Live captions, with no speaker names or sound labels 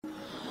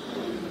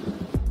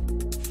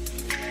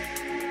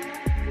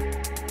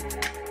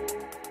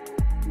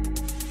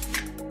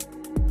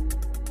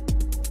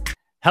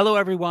Hello,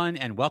 everyone,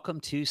 and welcome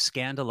to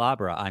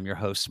Scandalabra. I'm your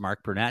host,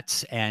 Mark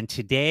Burnett, and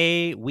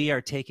today we are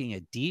taking a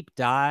deep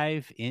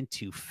dive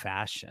into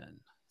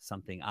fashion,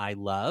 something I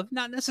love,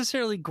 not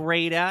necessarily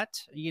great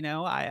at.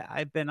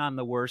 I've been on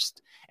the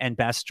worst and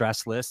best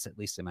dress list, at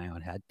least in my own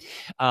head.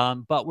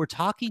 But we're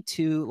talking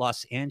to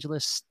Los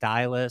Angeles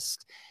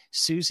stylist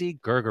Susie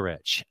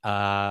Gergerich.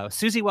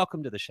 Susie,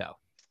 welcome to the show.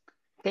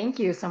 Thank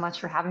you so much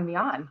for having me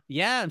on.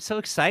 Yeah, I'm so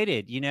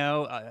excited.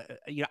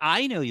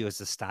 I know you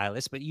as a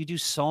stylist, but you do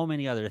so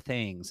many other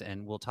things,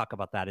 and we'll talk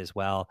about that as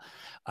well.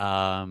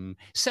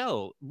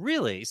 So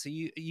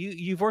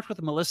you've worked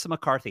with Melissa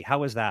McCarthy. How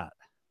was that?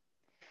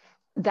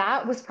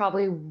 That was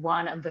probably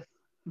one of the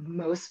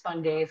most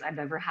fun days I've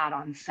ever had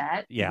on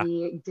set. Yeah.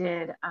 We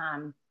did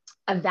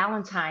a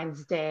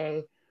Valentine's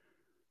Day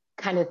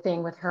kind of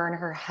thing with her and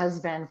her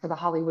husband for the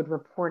Hollywood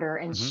Reporter.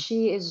 And Hmm.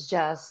 she is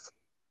just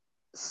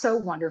so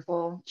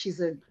wonderful. She's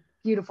a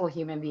beautiful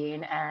human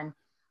being. And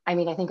I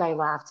mean, I think I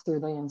laughed through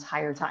the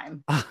entire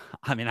time.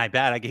 I mean, I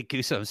bet I get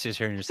goosebumps just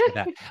hearing you say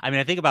that. I mean,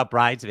 I think about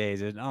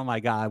Bridesmaids, and oh my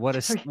God, what a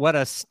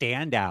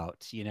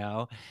standout, you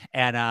know.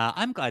 And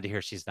I'm glad to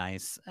hear she's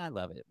nice. I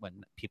love it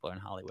when people in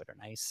Hollywood are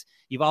nice.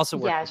 You've also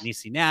worked Yeah, with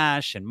Niecy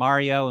Nash and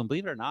Mario, and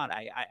believe it or not,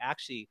 I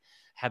actually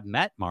have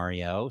met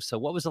Mario. So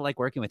what was it like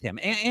working with him?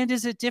 And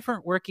is it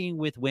different working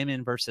with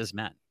women versus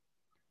men?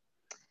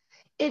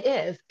 it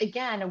is.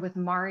 Again, with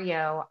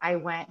Mario, I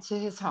went to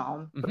his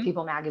home for Hmm.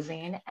 People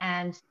magazine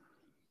and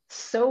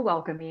so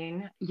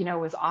welcoming,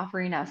 was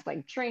offering us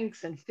like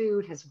drinks and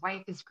food. His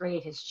wife is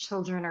great. His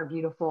children are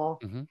beautiful,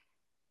 Hmm.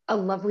 a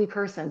lovely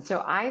person.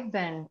 So I've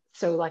been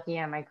so lucky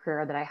in my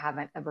career that I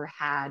haven't ever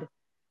had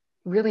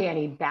really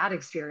any bad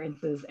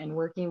experiences in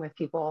working with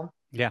people.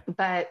 Yeah.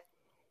 But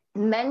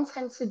men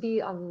tend to be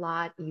a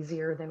lot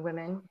easier than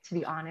women, to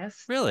be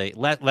honest. Really?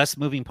 Less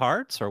moving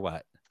parts or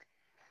what?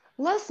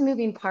 Less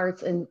moving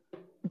parts, and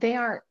they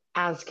aren't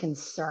as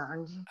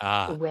concerned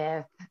Ah,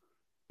 with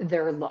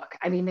their look.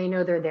 I mean, they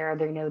know they're there,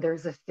 they know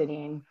there's a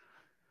fitting,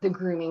 the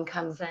grooming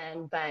comes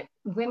in, but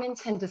women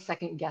tend to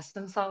second guess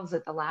themselves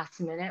at the last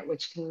minute,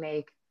 which can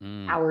make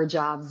mm, our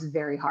jobs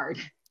very hard.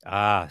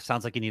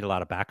 sounds like you need a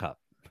lot of backup.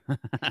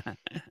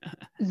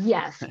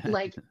 Yes,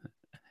 like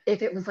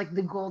if it was like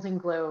the Golden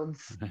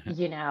Globes, and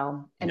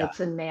Yeah, it's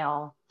a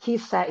male,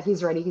 he's set,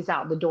 he's ready, he's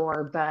out the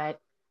door,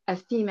 but a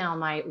female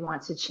might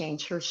want to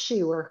change her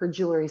shoe or her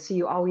jewelry. So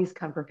you always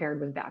come prepared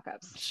with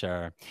backups.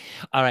 sure.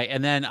 All right,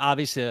 and then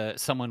obviously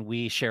someone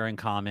we share in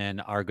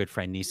common, our good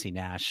friend Niecy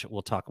Nash.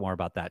 We'll talk more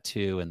about that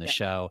too in the Yeah.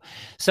 show.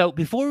 So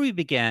before we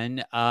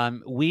begin,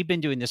 we've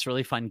been doing this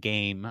really fun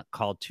game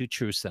called Two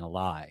Truths and a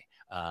Lie.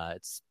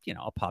 It's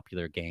a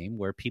popular game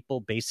where people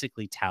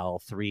basically tell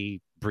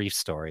three brief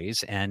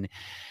stories, and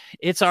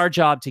it's our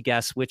job to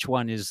guess which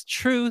one is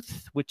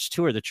truth, which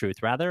two are the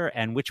truth rather,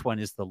 and which one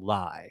is the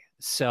lie.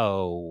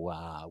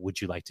 So,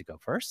 would you like to go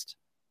first?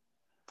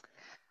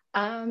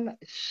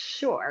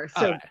 Sure.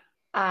 All So right.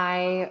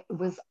 I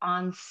was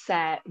on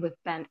set with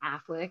Ben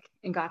Affleck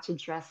and got to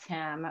dress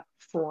him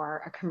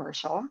for a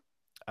commercial.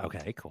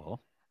 Okay,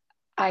 cool.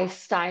 I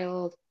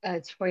styled a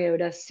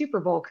Toyota Super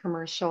Bowl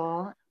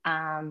commercial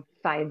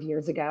 5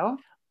 years ago,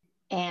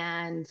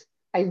 and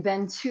I've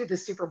been to the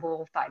Super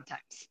Bowl 5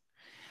 times.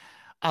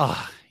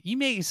 Oh, you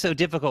make it so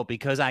difficult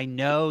because I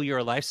know you're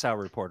a lifestyle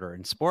reporter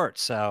in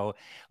sports. So,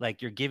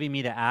 like, you're giving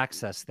me the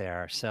access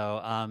there. So,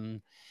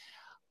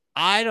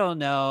 I don't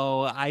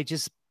know. I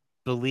just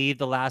believe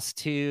the last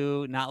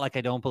two. Not like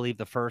I don't believe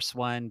the first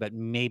one, but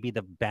maybe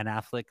the Ben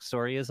Affleck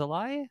story is a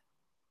lie.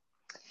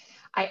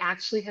 I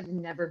actually have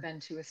never been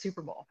to a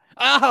Super Bowl.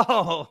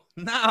 Oh,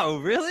 no,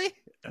 really?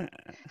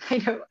 I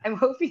know I'm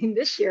hoping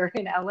this year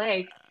in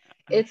LA.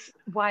 It's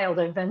wild.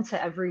 I've been to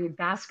every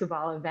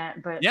basketball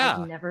event, but I've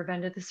Yeah. never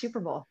been to the Super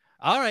Bowl.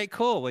 All right,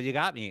 cool. Well, you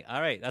got me.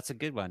 All right, that's a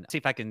good one. See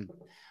if I can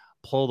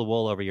pull the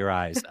wool over your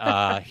eyes.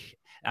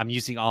 I'm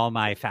using all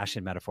my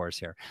fashion metaphors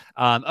here.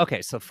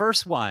 Okay, so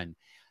first one,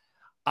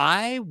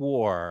 I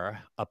wore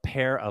a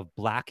pair of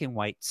black and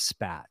white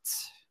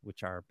spats,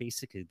 which are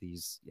basically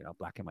these,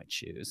 black and white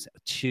shoes,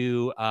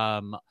 to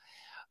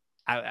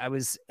I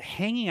was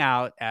hanging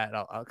out at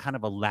a kind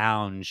of a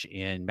lounge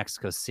in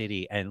Mexico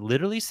City, and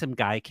literally some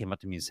guy came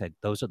up to me and said,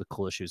 "Those are the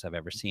coolest shoes I've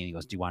ever seen." He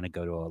goes, "Do you want to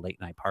go to a late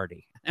night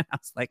party?" And I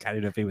was like, I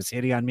don't know if he was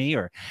hitting on me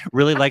or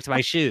really liked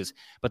my shoes.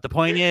 But the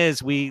point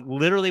is, we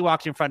literally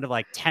walked in front of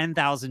like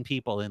 10,000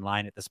 people in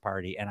line at this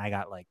party, and I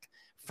got like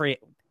free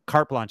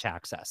carte blanche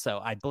access. So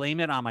I blame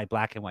it on my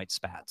black and white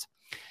spats.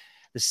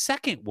 The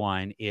second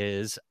one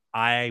is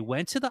I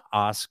went to the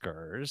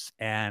Oscars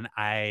and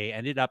I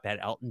ended up at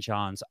Elton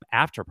John's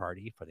after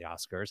party for the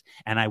Oscars,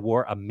 and I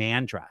wore a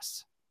man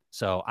dress.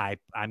 So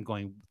I'm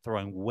going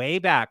throwing way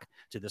back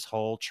to this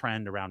whole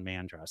trend around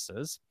man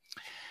dresses.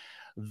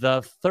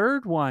 The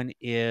third one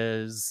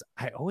is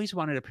I always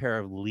wanted a pair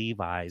of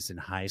Levi's in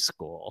high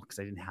school because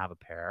I didn't have a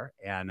pair,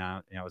 and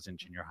I was in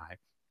junior high.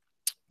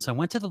 So I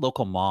went to the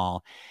local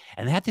mall,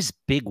 and they had this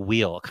big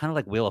wheel, kind of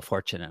like Wheel of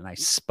Fortune, and I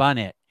spun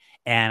it,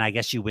 and I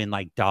guess you win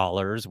like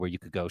dollars where you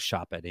could go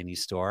shop at any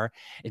store.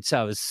 And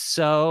so I was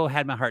so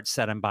had my heart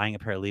set on buying a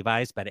pair of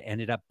Levi's, but I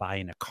ended up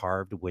buying a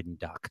carved wooden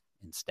duck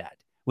instead,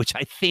 which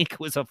I think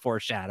was a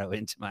foreshadow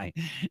into my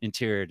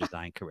interior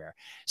design career.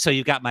 So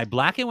you've got my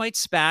black and white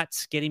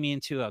spats getting me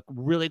into a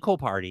really cool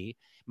party,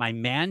 my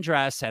man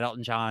dress at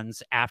Elton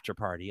John's after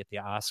party at the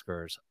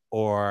Oscars,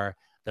 or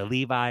the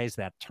Levi's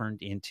that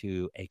turned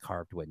into a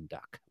carved wooden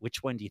duck.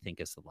 Which one do you think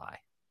is the lie?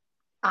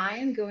 I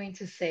am going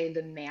to say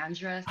the man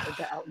dress at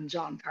the Elton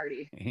John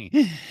party.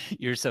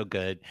 You're so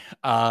good.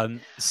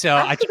 So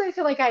That's because I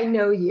feel like I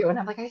know you, and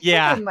I'm like, I feel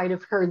like I yeah. might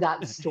have heard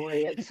that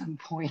story at some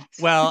point.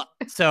 Well,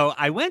 so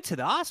I went to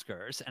the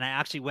Oscars and I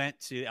actually went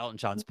to Elton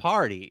John's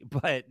party,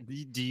 but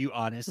do you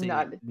honestly?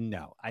 None.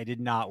 No, I did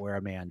not wear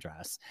a man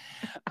dress.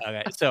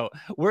 Okay, so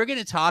we're going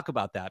to talk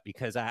about that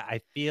because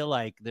I feel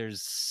like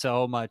there's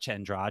so much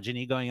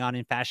androgyny going on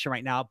in fashion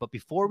right now. But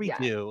before we Yes.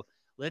 do,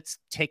 let's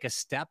take a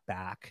step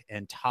back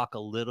and talk a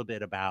little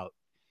bit about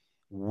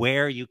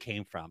where you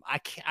came from.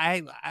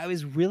 I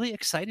was really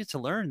excited to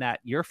learn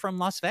that you're from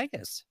Las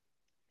Vegas.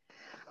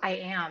 I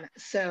am.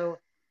 So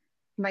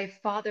my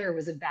father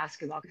was a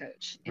basketball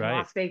coach in Right.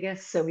 Las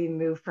Vegas. So we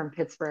moved from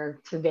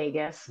Pittsburgh to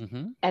Vegas.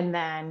 Hmm. And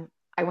then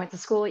I went to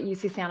school at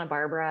UC Santa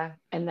Barbara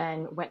and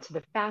then went to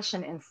the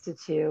Fashion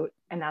Institute.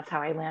 And that's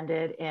how I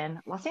landed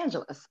in Los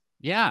Angeles.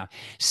 Yeah.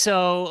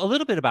 So a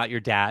little bit about your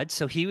dad.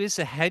 So he was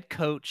a head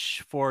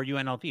coach for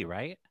UNLV,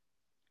 right?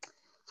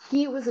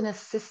 He was an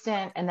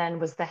assistant and then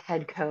was the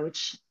head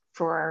coach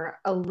for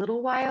a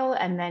little while.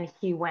 And then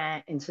he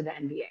went into the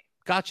NBA.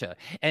 Gotcha.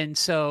 And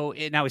so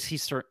now is he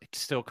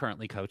still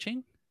currently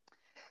coaching?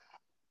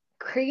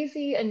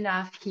 Crazy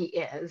enough, he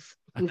is.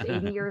 He's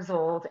 80 years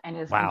old and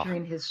is Wow.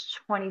 entering his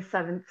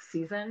 27th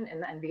season in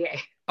the NBA.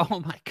 Oh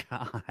my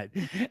God.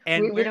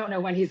 And We don't know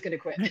when he's going to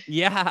quit.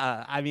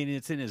 yeah, I mean,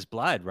 it's in his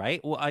blood,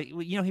 right? Well,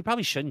 he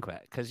probably shouldn't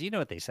quit because you know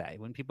what they say.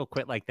 When people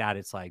quit like that,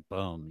 it's like,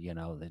 boom,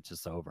 it's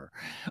just over.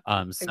 So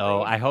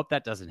Agreed. I hope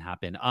that doesn't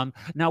happen.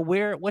 Now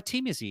what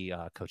team is he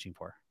coaching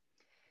for?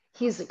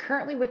 He's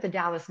currently with the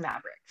Dallas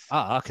Mavericks.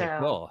 Oh, okay, So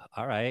cool.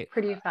 All right.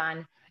 pretty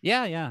fun.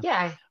 Yeah, yeah.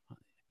 Yeah.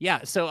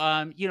 Yeah. So,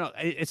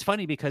 it's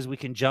funny because we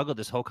can juggle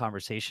this whole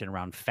conversation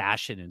around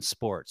fashion and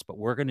sports, but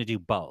we're going to do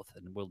both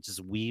and we'll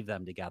just weave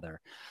them together.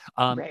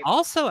 Right.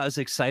 Also, I was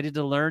excited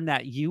to learn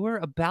that you were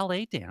a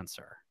ballet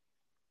dancer.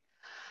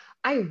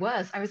 I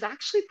was. I was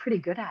actually pretty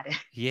good at it.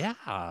 Yeah.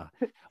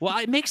 Well,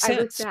 it makes I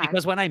look sense back.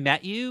 because when I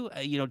met you,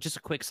 just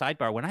a quick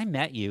sidebar. When I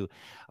met you,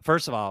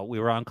 first of all, we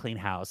were on Clean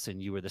House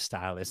and you were the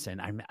stylist.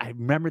 And I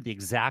remember the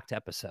exact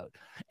episode.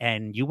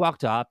 And you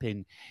walked up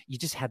and you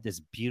just had this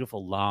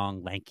beautiful,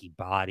 long, lanky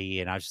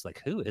body. And I was just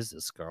like, who is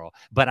this girl?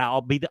 But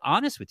I'll be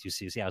honest with you,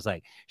 Susie. I was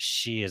like,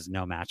 she is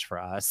no match for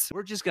us.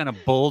 We're just going to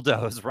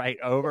bulldoze right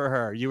over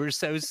her. You were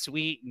so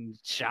sweet and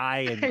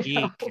shy and I geek.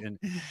 know. And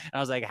I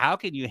was like, how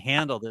can you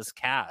handle this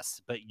cast?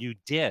 But you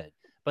did.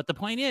 But the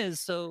point is,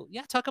 so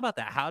yeah, talk about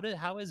that.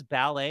 How has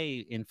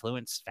ballet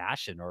influenced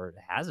fashion, or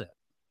has it?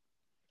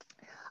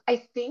 I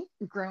think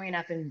growing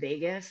up in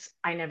Vegas,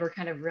 I never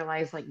kind of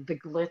realized like the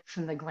glitz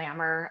and the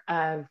glamour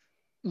of,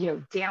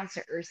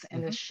 dancers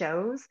and the Hmm.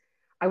 shows.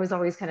 I was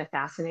always kind of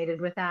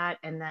fascinated with that.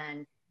 And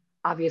then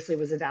obviously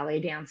was a ballet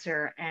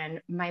dancer.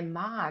 And my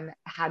mom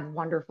had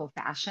wonderful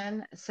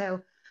fashion.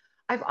 So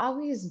I've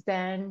always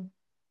been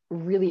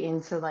really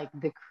into like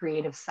the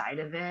creative side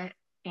of it.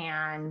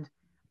 And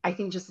I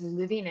think just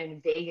living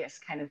in Vegas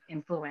kind of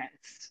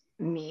influenced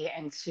me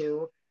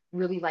into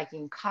really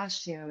liking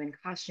costume and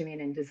costuming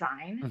and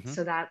design. Hmm.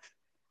 So that's,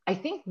 I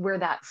think, where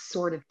that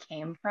sort of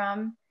came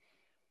from.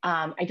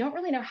 I don't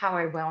really know how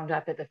I wound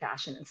up at the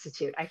Fashion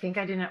Institute. I think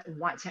I didn't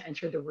want to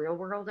enter the real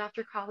world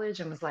after college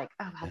and was like,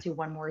 oh, I'll do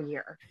one more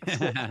year of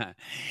school.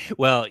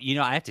 Well,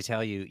 I have to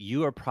tell you,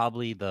 you are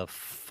probably the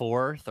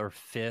fourth or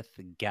fifth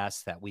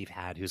guest that we've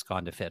had who's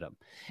gone to FITM.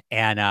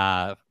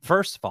 And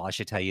first of all, I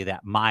should tell you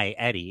that my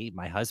Eddie,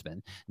 my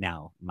husband,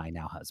 my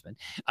now husband,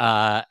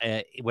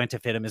 went to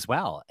FITM as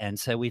well. And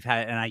so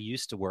and I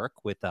used to work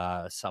with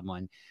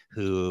someone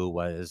who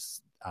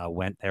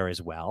went there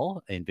as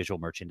well in visual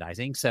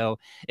merchandising. So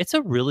it's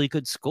a really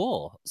good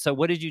school. So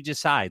what did you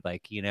decide?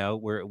 Like,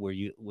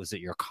 was it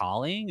your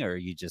calling or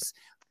you just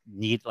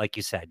like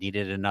you said,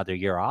 needed another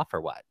year off or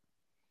what?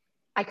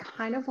 I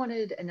kind of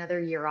wanted another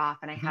year off,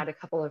 and I Mhm. had a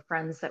couple of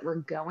friends that were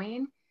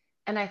going.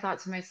 And I thought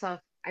to myself,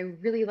 I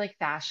really like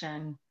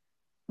fashion.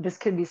 This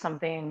could be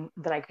something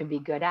that I could be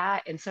good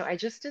at. And so I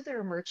just did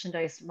their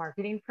merchandise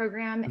marketing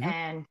program. Mhm.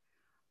 And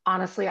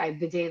honestly,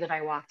 the day that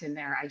I walked in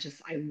there,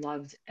 I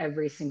loved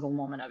every single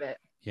moment of it.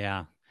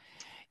 Yeah.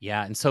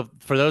 Yeah, and so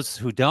for those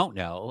who don't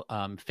know,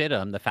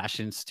 FITM, the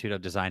Fashion Institute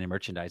of Design and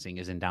Merchandising,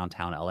 is in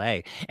downtown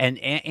LA.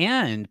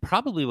 And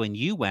probably when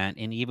you went,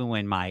 and even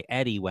when my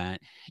Eddie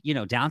went,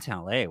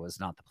 downtown LA was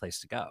not the place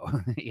to go.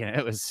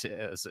 It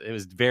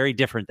was very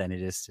different than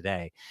it is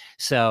today.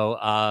 So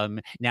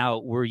now,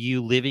 were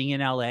you living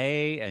in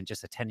LA and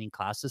just attending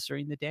classes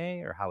during the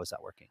day, or how was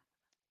that working?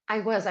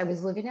 I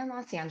was living in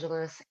Los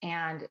Angeles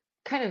and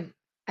kind of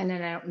and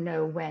then I don't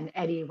know when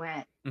Eddie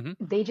went. Hmm.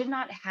 They did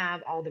not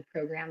have all the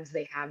programs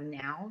they have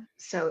now.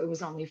 So it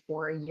was only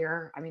for a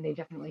year. I mean, they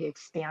definitely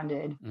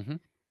expanded Hmm.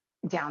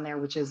 down there,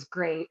 which is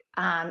great.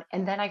 And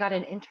then I got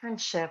an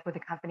internship with a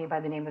company by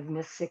the name of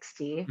Miss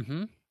 60.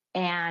 Hmm.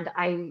 And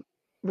I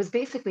was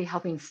basically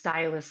helping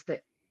stylists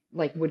that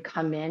like would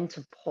come in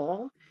to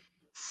pull.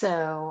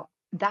 So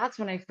that's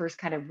when I first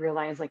kind of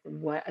realized like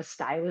what a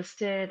stylist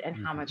did and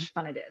how Hmm. much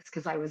fun it is.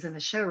 Because I was in the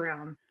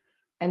showroom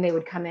and they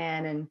would come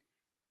in and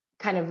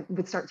kind of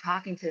would start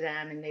talking to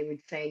them and they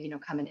would say,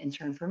 come and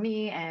intern for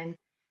me. And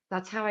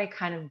that's how I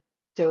kind of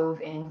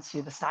dove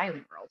into the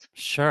styling world.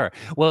 Sure.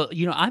 Well,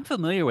 I'm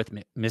familiar with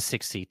Miss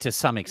 60 to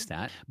some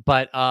extent,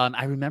 but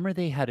I remember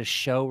they had a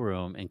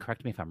showroom, and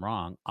correct me if I'm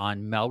wrong,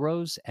 on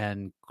Melrose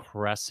and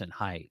Crescent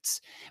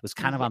Heights. It was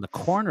kind of on the Yes.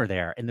 corner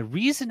there. And the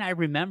reason I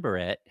remember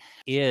it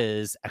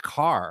is a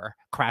car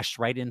crashed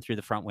right in through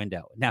the front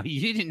window. Now,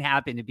 you didn't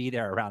happen to be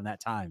there around that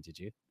time, did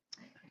you?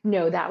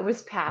 No, that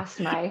was past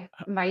my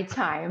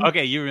time.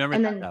 Okay, you remember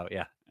And that then though.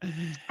 Yeah.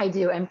 I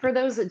do. And for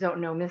those that don't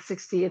know, Miss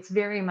 60, it's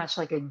very much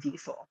like a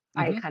diesel.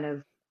 I Hmm. kind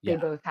of, they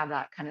Yeah. both have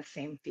that kind of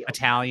same feel to them.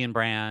 Italian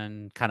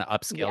brand, kind of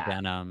upscale Yeah.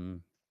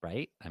 denim,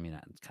 right? I mean,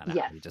 that's kind of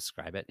how Yes. you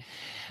describe it.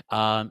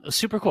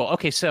 Super cool.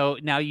 Okay, so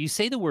now you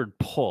say the word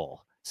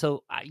pull.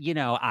 So, I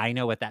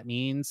know what that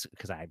means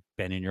because I've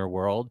been in your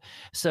world.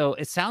 So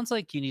it sounds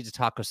like you need to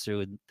talk us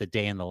through the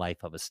day in the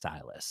life of a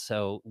stylist.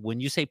 So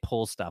when you say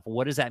pull stuff,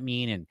 what does that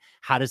mean and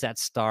how does that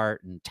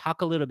start? And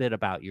talk a little bit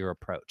about your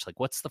approach. Like,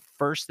 what's the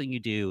first thing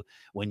you do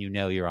when you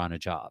know you're on a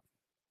job?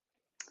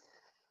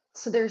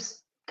 So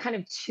there's kind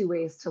of two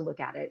ways to look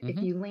at it. If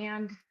Hmm. you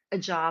land a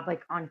job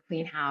like on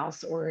Clean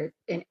House or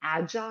an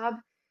ad job,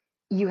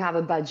 you have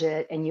a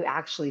budget and you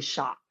actually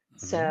shop.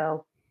 Hmm.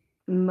 So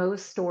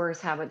most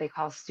stores have what they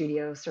call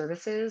studio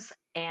services.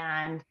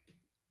 And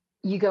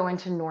you go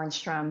into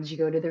Nordstrom's, you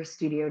go to their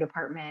studio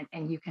department,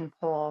 and you can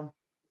pull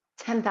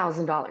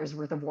 $10,000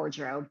 worth of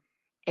wardrobe,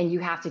 and you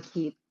have to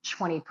keep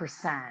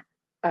 20%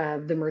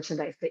 of the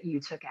merchandise that you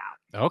took out.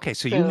 Okay,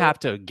 so you So, have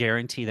to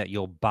guarantee that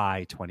you'll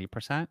buy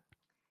 20%.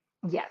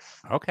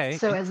 yes. Okay,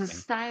 So, as a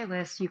interesting.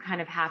 stylist, you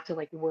kind of have to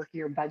like work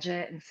your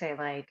budget and say,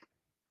 like,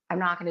 I'm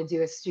not going to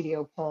do a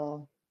studio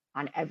pull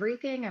on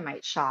everything. I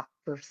might shop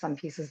for some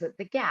pieces at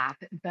the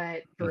Gap,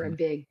 but for a Mhm.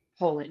 big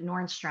pull at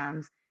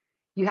Nordstrom's,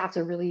 you have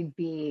to really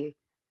be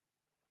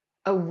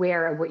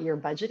aware of what your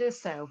budget is.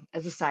 So,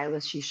 as a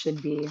stylist, you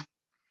should be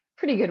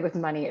pretty good with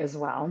money as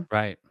well.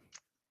 Right.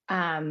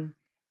 Um,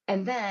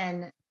 and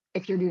then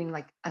if you're doing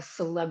like a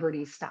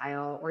celebrity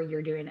style or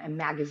you're doing a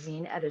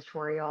magazine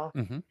editorial,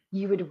 Mhm.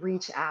 you would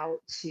reach out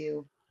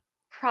to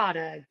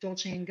Prada,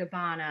 Dolce and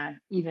Gabbana,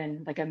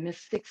 even like a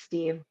Miss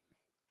 60,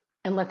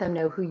 and let them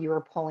know who you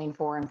are pulling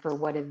for and for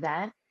what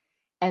event.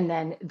 And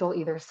then they'll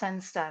either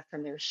send stuff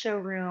from their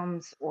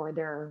showrooms or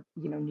their,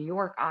 New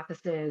York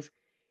offices.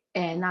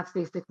 And that's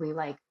basically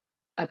like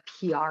a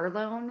PR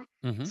loan.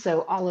 Mhm.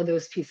 So all of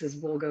those pieces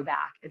will go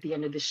back at the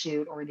end of the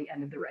shoot or the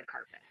end of the red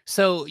carpet.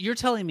 So you're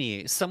telling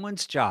me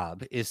someone's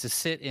job is to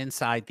sit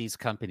inside these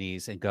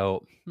companies and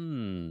go,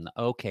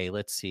 okay,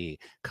 let's see,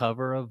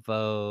 cover of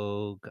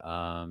Vogue,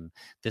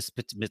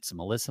 it's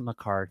Melissa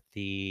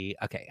McCarthy.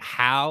 Okay,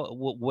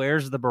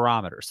 where's the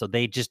barometer? So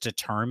they just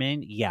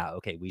determine, yeah,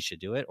 okay, we should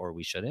do it or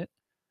we shouldn't.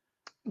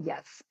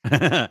 Yes.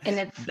 And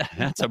it's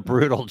That's a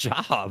brutal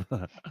job.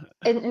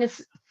 and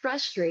it's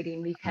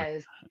frustrating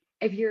because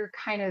if you're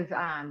kind of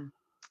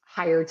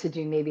hired to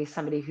do maybe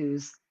somebody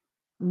who's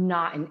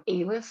not an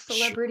A-list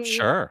celebrity,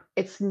 Sure.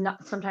 it's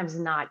not sometimes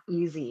not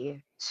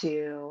easy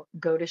to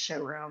go to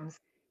showrooms.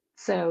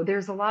 So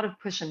there's a lot of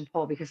push and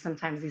pull because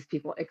sometimes these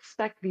people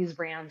expect these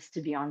brands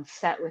to be on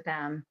set with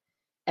them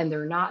and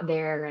they're not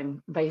there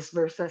and vice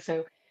versa.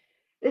 So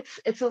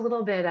it's a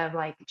little bit of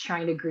like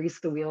trying to grease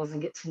the wheels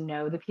and get to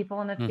know the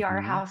people in the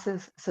PR Mhm.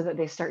 houses so that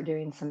they start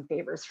doing some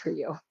favors for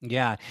you.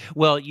 Yeah.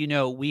 Well,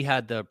 we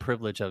had the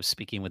privilege of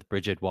speaking with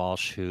Bridget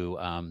Walsh, who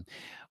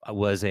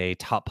was a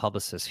top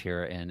publicist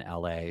here in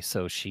LA.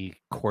 So she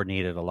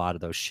coordinated a lot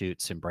of those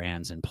shoots and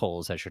brands and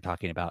polls, as you're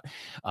talking about,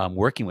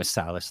 working with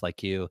stylists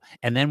like you,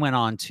 and then went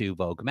on to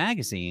Vogue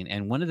magazine.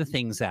 And one of the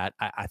things that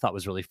I thought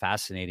was really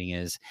fascinating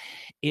is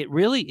it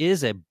really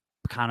is a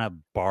kind of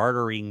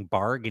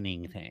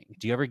bargaining thing.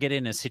 Do you ever get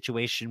in a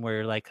situation where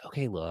you're like,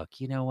 okay, look,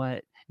 you know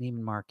what,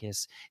 Neiman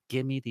Marcus,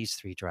 give me these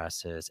 3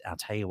 dresses. I'll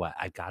tell you what,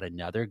 I've got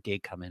another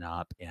gig coming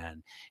up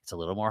and it's a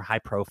little more high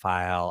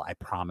profile. I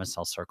promise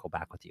I'll circle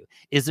back with you.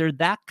 Is there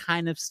that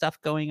kind of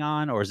stuff going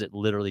on, or is it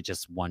literally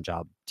just one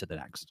job to the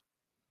next?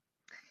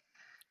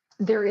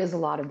 There is a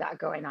lot of that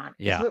going on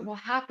because Yeah. what will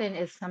happen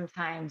is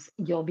sometimes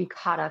you'll be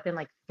caught up in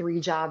like three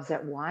jobs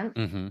at once.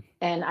 Mhm.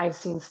 And I've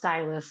seen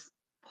stylists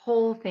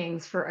pull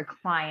things for a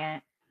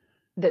client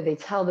that they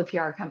tell the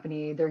PR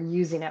company they're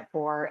using it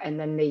for, and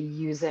then they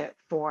use it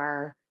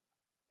for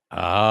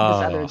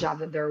this other Oh, job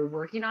that they're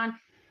working on.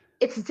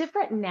 It's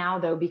different now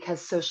though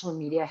because social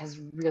media has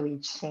really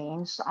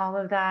changed all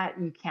of that.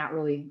 You can't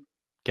really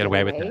get get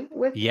away with it. away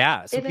with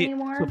Yeah. So it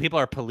anymore. people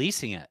are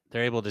policing it.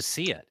 They're able to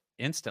see it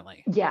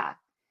instantly. Yeah.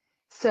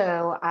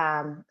 So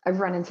I've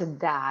run into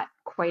that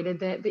quite a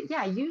bit. But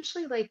yeah,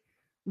 usually like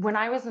when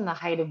I was in the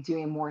height of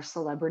doing more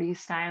celebrity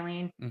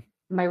styling, Mm.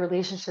 my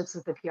relationships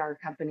with the PR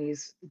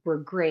companies were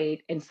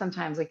great. And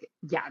sometimes like,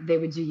 yeah, they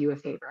would do you a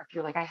favor. If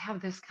you're like, I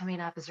have this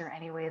coming up, is there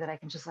any way that I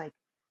can just like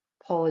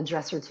pull a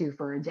dress or two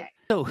for a day?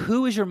 So,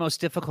 who is your most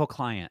difficult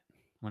client? I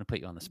want to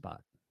put you on the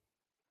spot.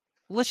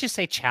 Let's just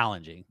say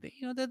challenging. They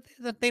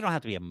don't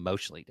have to be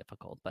emotionally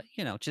difficult, but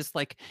just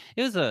like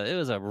it was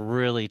a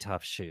really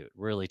tough shoot,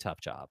 really tough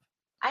job.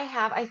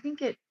 I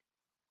think it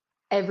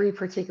every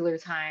particular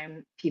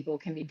time people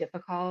can be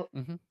difficult.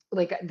 Hmm.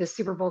 Like the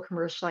Super Bowl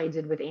commercial I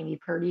did with Amy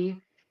Purdy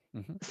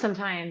Hmm.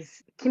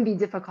 sometimes can be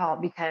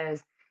difficult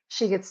because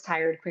she gets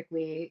tired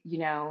quickly.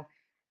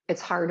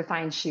 It's hard to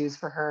find shoes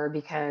for her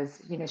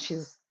because,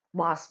 she's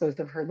lost both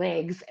of her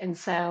legs. And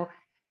so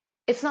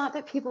it's not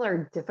that people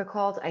are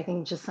difficult. I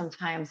think just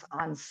sometimes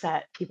on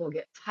set, people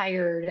get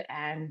tired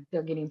and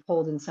they're getting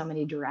pulled in so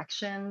many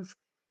directions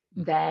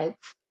that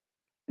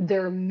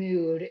their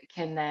mood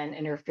can then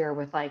interfere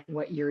with like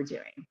what you're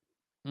doing.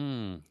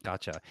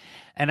 Gotcha.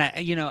 And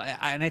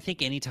I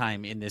think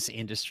anytime in this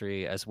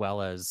industry, as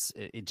well as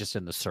just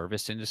in the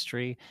service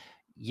industry,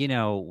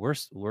 we're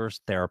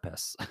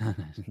therapists.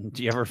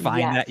 Do you ever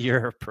find that Yes,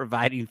 you're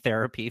providing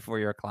therapy for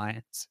your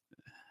clients?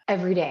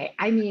 every day.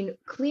 I mean,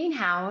 clean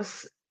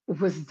house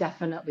was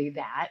definitely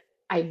that.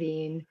 I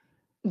mean,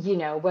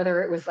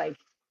 whether it was like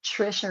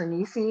Trish or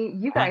Nisi,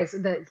 you Uh, guys,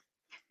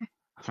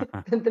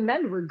 the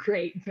men were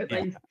great, but yeah.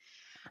 like,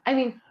 I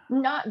mean,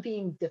 not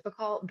being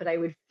difficult, but I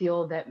would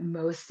feel that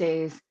most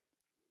days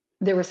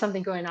there was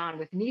something going on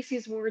with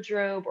Nisi's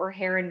wardrobe or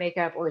hair and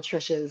makeup or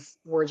Trisha's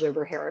wardrobe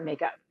or hair and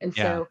makeup. And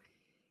Yeah. so,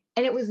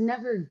 and it was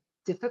never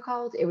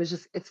difficult. It was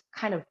just, it's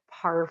kind of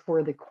par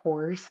for the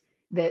course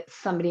that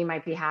somebody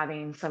might be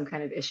having some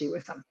kind of issue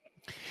with something.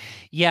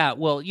 Yeah,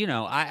 well,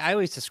 I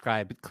always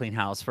describe clean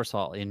house. First of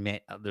all,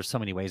 there's so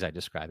many ways I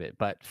describe it,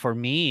 but for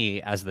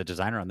me, as the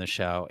designer on the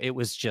show, it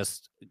was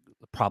just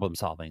problem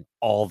solving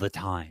all the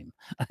time.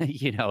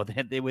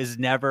 That there was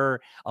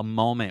never a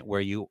moment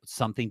where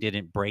something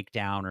didn't break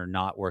down or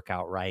not work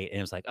out right, and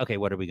it was like, okay,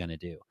 what are we going to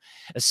do?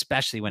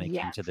 Especially when it came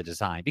Yes. to the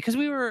design, because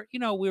we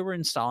were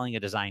installing a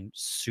design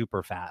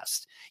super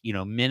fast.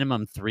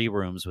 Minimum 3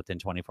 rooms within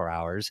 24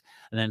 hours,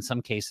 and then in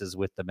some cases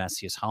with the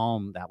messiest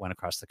home that went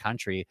across the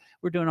country,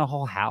 we're doing a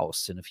whole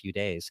house in a few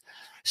days.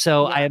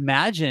 So I Yeah.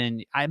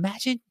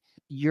 imagine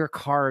your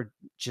car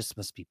just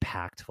must be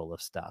packed full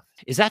of stuff.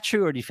 Is that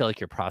true, or do you feel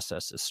like your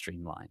process is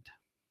streamlined?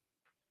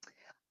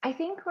 I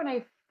think when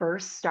I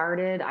first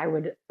started, I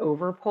would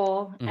over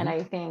pull. And Mhm.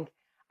 I think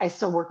I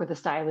still work with a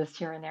stylist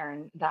here and there.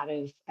 And that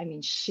is, I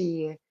mean,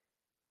 she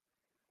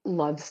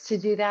loves to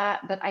do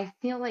that. But I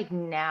feel like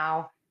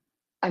now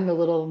I'm a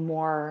little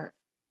more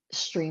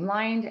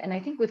streamlined. And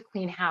I think with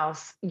Clean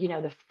House,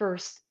 the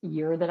first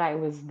year that I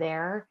was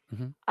there,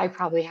 Mhm. I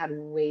probably had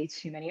way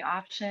too many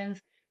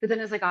options. But then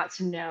as I got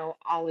to know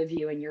all of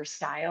you and your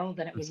style,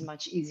 then it was Mhm.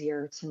 much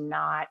easier to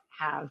not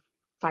have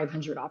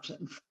 500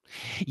 options.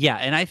 Yeah,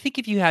 and I think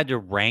if you had to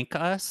rank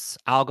us,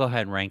 I'll go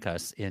ahead and rank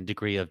us in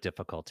degree of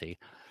difficulty.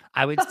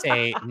 I would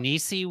say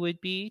Nisi would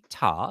be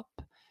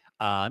top,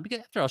 because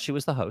after all, she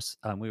was the host.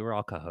 We were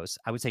all co-hosts.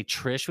 I would say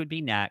Trish would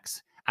be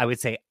next. I would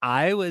say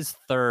I was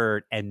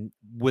third, and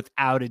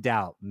without a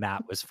doubt,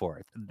 Matt was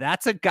fourth.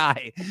 That's a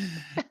guy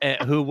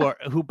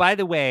who, by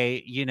the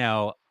way,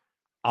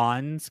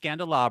 on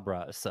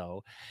Scandalabra,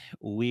 so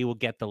we will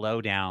get the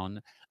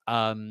lowdown.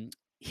 Um,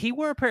 he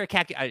wore a pair of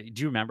khaki.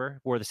 Do you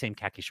remember? Wore the same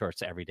khaki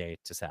shorts every day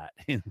to set.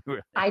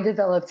 I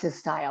developed his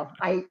style.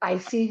 I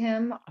see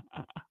him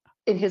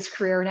in his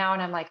career now,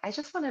 and I'm like, I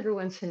just want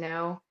everyone to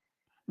know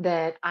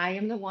that I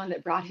am the one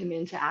that brought him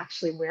into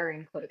actually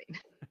wearing clothing.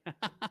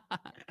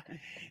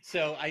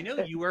 So I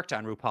know you worked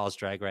on RuPaul's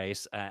Drag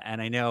Race, and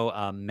I know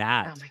Oh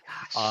Matt. my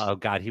gosh. Oh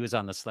God, he was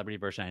on the celebrity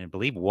version. I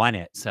believe won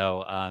it.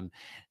 So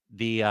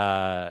the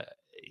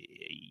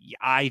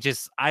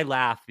I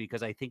laugh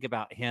because I think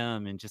about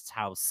him and just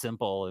how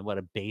simple and what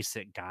a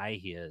basic guy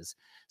he is.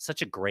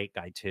 Such a great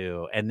guy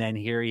too. And then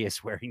here he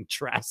is wearing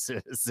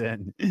dresses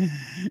and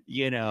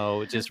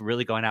just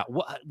really going out.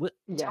 What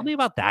tell Yeah. me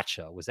about that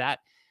show. Was that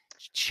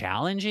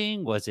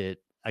challenging? Was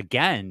it,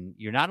 again,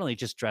 you're not only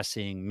just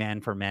dressing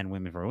men for men,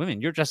 women for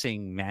women, you're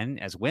dressing men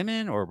as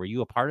women, or were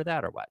you a part of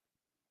that, or what?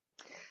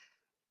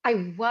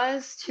 I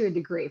was to a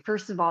degree.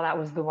 First of all, that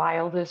was the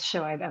wildest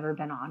show I've ever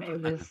been on. It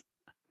was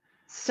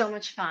so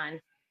much fun.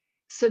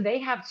 So they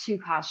have two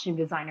costume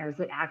designers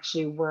that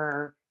actually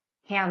were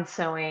hand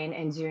sewing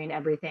and doing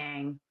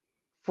everything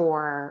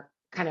for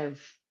kind of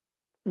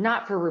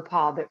not for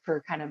RuPaul, but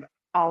for kind of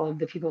all of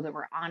the people that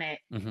were on it.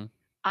 Mhm.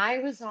 I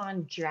was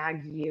on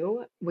Drag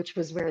You, which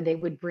was where they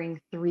would bring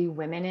three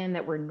women in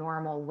that were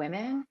normal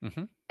women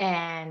Mhm.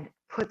 and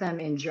put them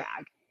in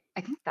drag.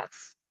 I think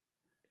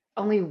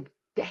only,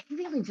 I think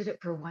they only did it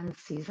for one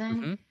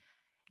season. Mhm.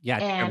 Yeah, I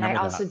think I And I remember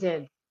that. also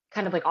did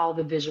kind of like all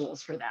the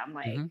visuals for them,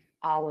 like Mhm.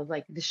 all of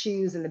like the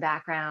shoes in the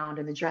background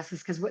and the dresses.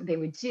 Because what they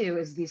would do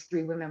is these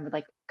three women would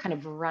like kind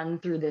of run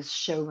through this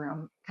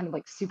showroom, kind of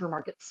like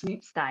supermarket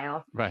sweep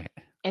style, Right.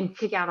 and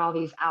pick out all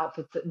these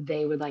outfits that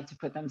they would like to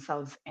put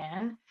themselves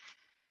in.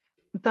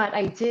 But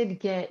I did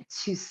get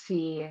to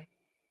see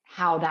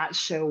how that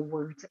show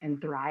worked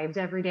and thrived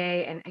every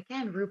day. And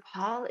again,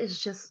 RuPaul is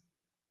just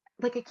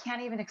like, I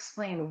can't even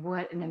explain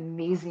what an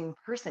amazing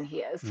person he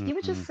is. He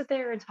would Hmm. just sit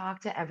there and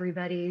talk to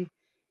everybody.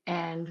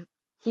 And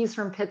he's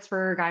from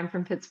Pittsburgh. I'm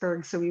from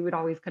Pittsburgh. So we would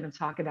always kind of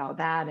talk about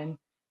that, and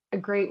a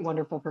great,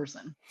 wonderful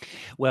person.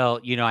 Well,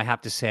 I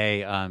have to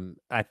say,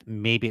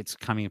 maybe it's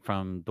coming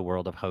from the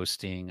world of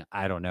hosting.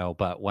 I don't know.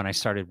 But when I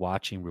started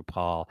watching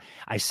RuPaul,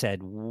 I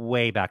said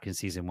way back in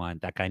season one,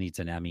 that guy needs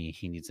an Emmy.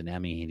 He needs an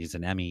Emmy. He needs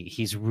an Emmy.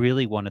 He's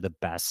really one of the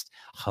best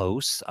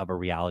hosts of a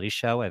reality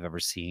show I've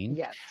ever seen,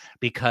 Yes.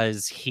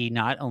 because he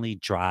not only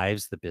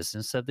drives the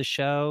business of the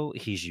show,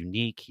 he's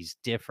unique, he's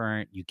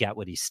different. You get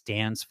what he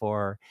stands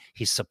for.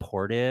 He's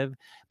supportive,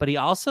 but he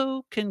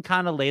also can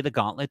kind of lay the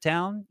gauntlet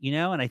down,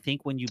 and I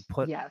think when you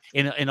put Yes.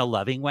 in a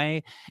loving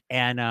way.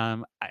 And I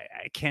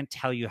can't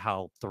tell you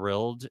how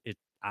thrilled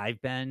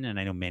I've been, and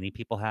I know many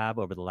people have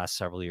over the last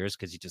several years,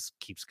 because he just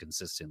keeps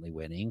consistently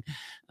winning,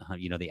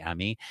 the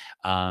Emmy.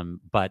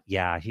 But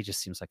yeah, he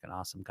just seems like an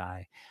awesome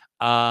guy.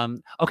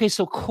 Okay,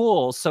 so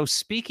cool. So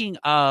speaking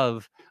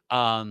of,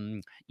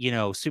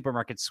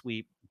 supermarket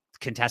sweep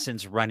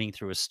contestants running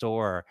through a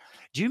store,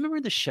 do you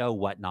remember the show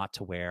What Not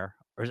to Wear,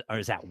 or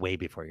is that way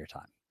before your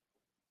time?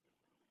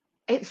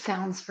 It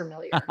sounds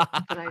familiar,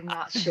 but I'm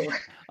not sure.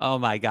 Oh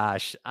my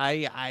gosh.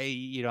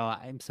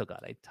 I'm so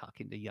glad I'm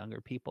talking to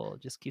younger people.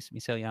 It just keeps me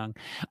so young.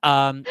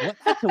 What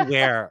Not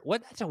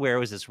to Wear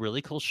was this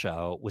really cool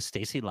show with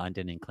Stacey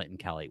London and Clinton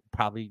Kelly.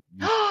 Probably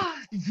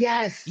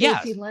Yes, Stacey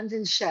yes.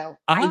 London's show.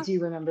 I Uh-huh. do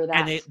remember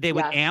And that. they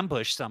would Yes.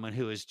 ambush someone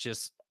who is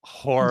just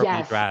horribly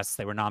Yes. dressed.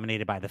 They were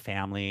nominated by the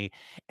family,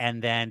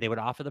 and then they would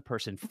offer the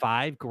person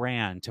 5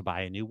 grand to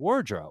buy a new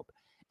wardrobe.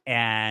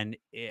 And,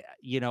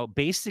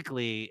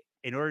 basically,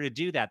 in order to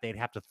do that, they'd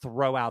have to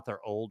throw out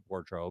their old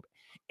wardrobe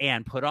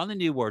and put on the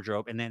new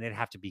wardrobe, and then it'd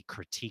have to be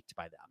critiqued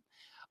by them.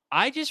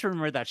 I just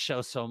remember that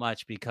show so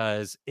much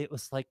because it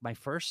was like my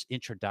first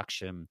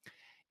introduction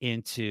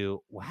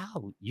into,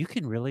 wow, you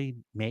can really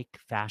make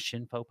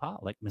fashion faux pas,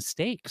 like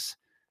mistakes,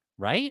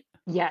 right?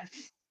 Yes.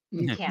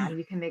 You can.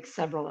 You can make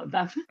several of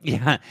them.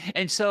 Yeah.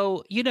 And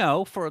so,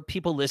 for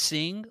people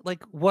listening,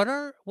 like what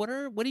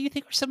do you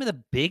think are some of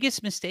the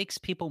biggest mistakes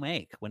people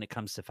make when it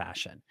comes to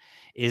fashion?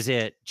 Is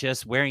it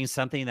just wearing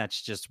something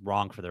that's just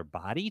wrong for their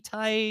body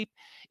type?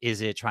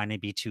 Is it trying to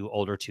be too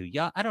old or too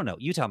young? I don't know.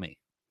 You tell me.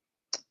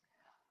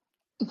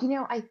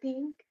 I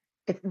think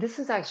this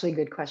is actually a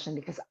good question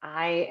because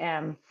I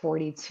am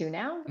 42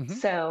 now. Hmm.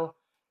 So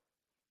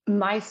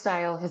my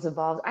style has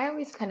evolved. I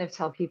always kind of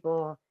tell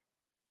people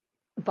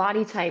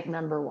body type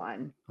number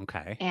one.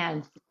 Okay.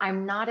 And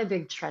I'm not a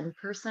big trend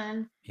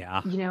person.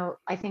 Yeah.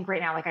 I think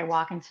right now, like I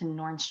walk into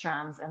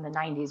Nordstrom's and the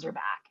 90s are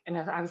back. And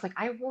I was like,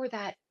 I wore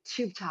that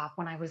tube top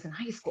when I was in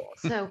high school.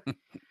 So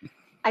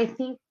I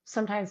think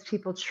sometimes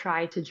people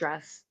try to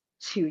dress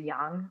too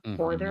young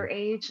for Hmm. their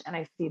age. And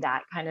I see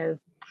that kind of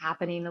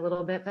happening a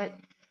little bit. But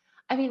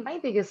I mean, my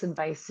biggest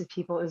advice to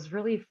people is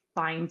really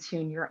fine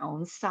tune your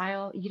own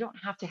style. You don't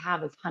have to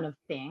have a ton of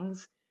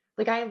things.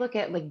 Like I look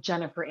at like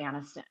Jennifer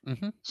Aniston.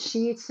 Hmm.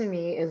 She to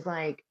me is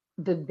like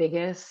the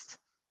biggest.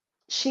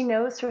 She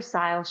knows her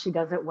style, she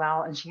does it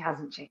well, and she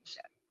hasn't changed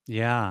it.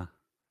 Yeah.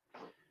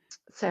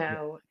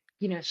 So,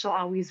 she'll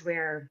always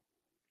wear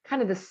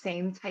kind of the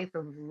same type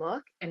of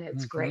look, and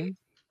it's Hmm. great.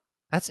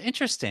 That's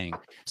interesting.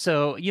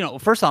 So,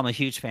 first of all, I'm a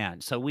huge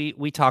fan. So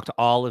we talked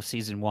all of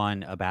season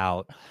one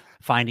about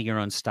finding your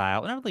own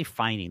style. Not really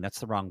finding, that's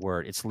the wrong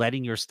word. It's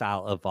letting your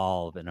style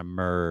evolve and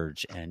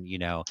emerge, and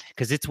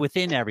because it's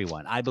within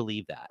everyone. I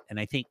believe that. And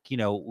I think,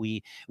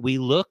 we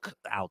look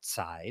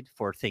outside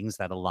for things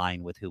that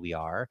align with who we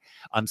are.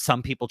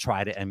 Some people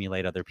try to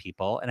emulate other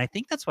people. And I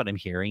think that's what I'm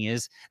hearing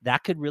is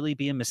that could really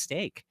be a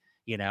mistake,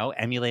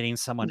 emulating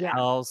someone Yeah.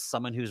 else,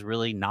 someone who's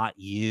really not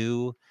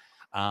you.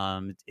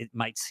 It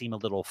might seem a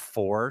little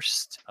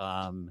forced,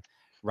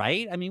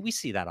 right? I mean, we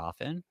see that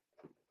often.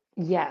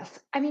 Yes.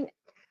 I mean,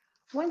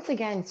 once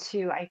again,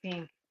 too, I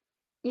think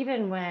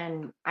even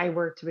when I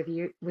worked with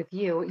you,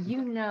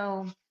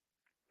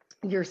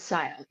 your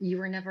style. You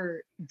were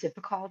never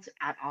difficult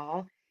at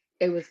all.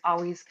 It was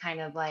always kind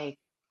of like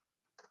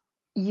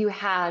you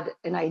had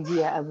an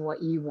idea of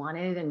what you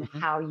wanted and Mhm.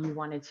 how you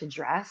wanted to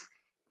dress.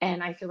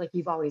 And I feel like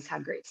you've always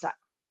had great style.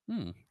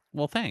 Hmm.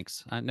 Well,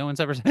 thanks. No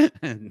one's ever.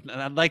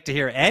 I'd like to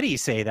hear Eddie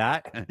say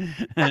that.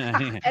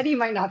 Eddie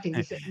might not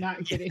think so.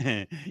 Not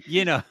kidding.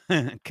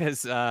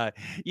 Because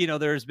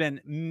there's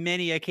been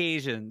many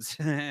occasions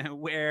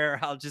where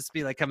I'll just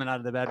be like coming out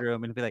of the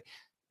bedroom and be like,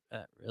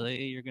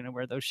 "Really, you're gonna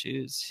wear those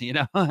shoes?"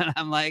 And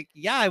I'm like,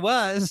 "Yeah, I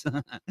was."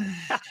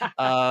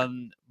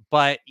 um,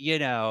 but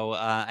we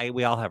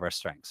all have our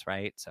strengths,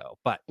 right? So,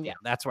 but Yeah. yeah,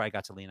 that's where I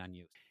got to lean on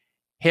you.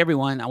 Hey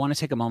everyone, I want to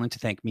take a moment to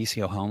thank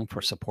Misio Home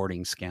for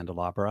supporting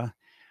Scandalabra.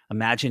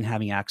 Imagine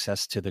having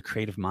access to the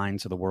creative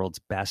minds of the world's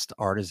best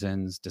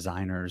artisans,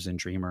 designers, and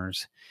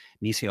dreamers.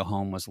 Misio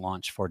Home was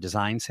launched for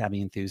design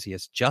savvy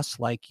enthusiasts just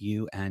like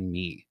you and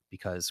me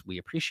because we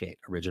appreciate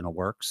original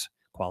works,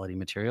 quality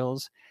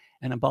materials,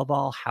 and above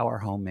all, how our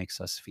home makes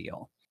us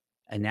feel.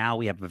 And now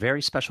we have a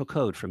very special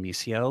code from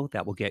UCO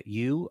that will get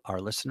you, our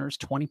listeners,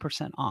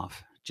 20%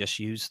 off. Just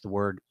use the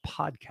word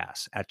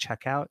podcast at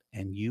checkout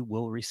and you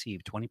will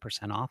receive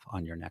 20% off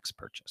on your next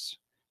purchase.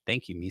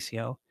 Thank you,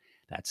 Misio.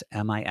 That's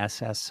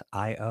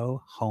MISSIO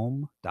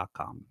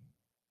home.com.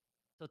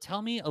 So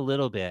tell me a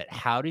little bit,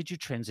 how did you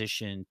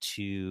transition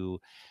to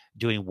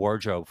doing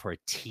wardrobe for a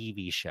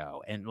TV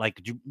show? And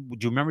like, do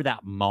you remember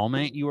that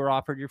moment you were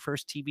offered your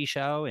first TV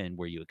show and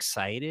were you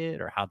excited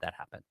or how'd that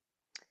happen?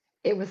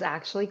 It was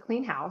actually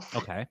Clean House.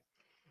 Okay.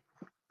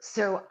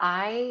 So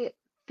I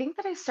think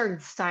that I started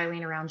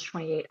styling around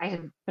 28. I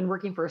had been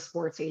working for a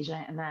sports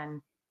agent, and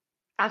then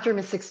after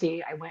Miss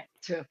 60, I went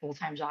to a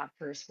full-time job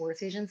for a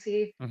sports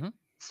agency, Hmm.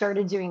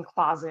 started doing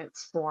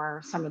closets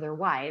for some of their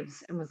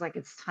wives, and was like,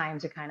 it's time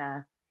to kind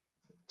of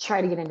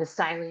try to get into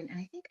styling. And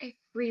I think I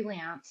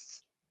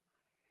freelanced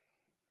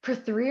for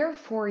 3 or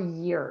 4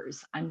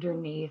 years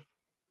underneath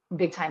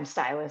big time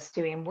stylists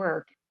doing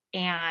work.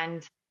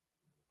 And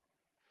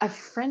a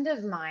friend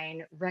of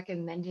mine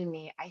recommended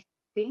me, I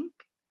think,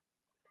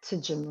 to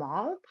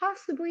Jamal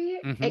possibly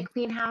Hmm. at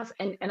Clean House.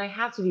 And I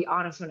have to be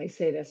honest when I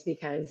say this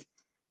because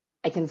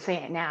I can say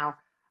it now.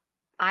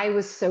 I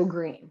was so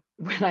green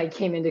when I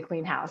came into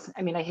Clean House.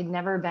 I mean, I had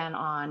never been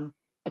on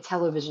a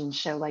television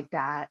show like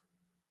that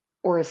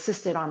or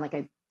assisted on like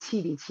a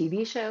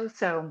TV show.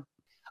 So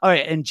All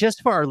right. And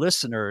just for our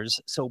listeners,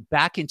 so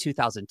back in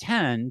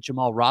 2010,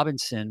 Jamal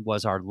Robinson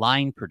was our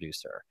line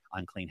producer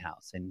on Clean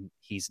House. And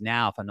he's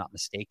now, if I'm not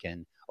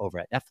mistaken, over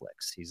at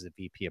Netflix. He's the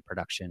VP of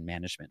production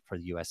management for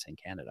the US and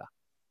Canada.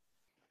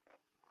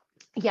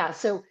 yeah,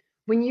 so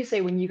when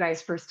you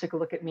guys first took a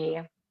look at me,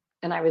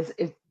 and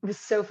it was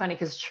so funny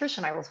because Trish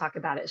and I will talk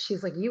about it.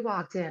 She's like, you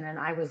walked in, and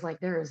I was like,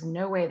 there is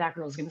no way that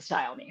girl's gonna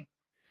style me.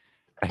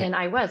 Right. And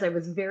I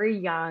was very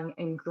young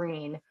and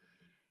green,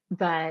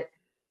 but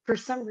for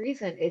some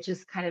reason, it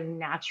just kind of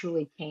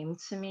naturally came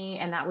to me.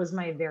 And that was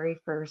my very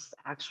first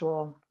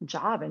actual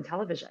job in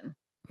television,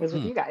 was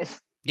with Hmm. you guys.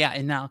 Yeah.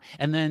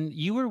 And then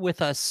you were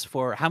with us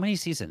for how many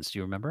seasons? Do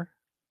you remember?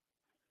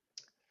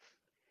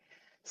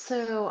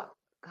 So,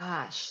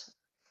 gosh,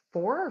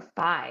 4 or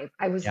 5.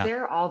 I was Yeah.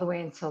 there all the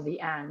way until the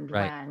end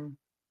Right. when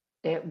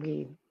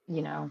we,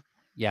 you know,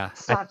 Yeah.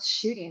 stopped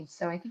shooting.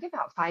 So I think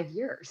about 5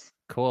 years.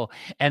 Cool.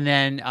 And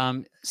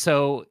then,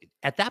 so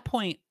at that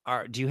point,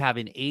 do you have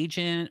an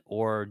agent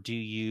or do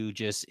you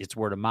just, it's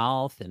word of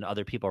mouth and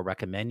other people are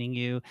recommending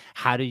you?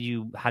 How did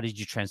you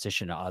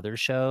transition to other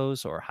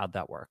shows or how'd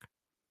that work?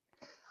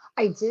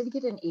 I did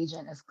get an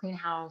agent as Clean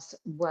House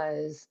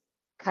was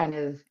kind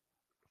of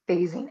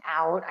phasing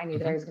out. I knew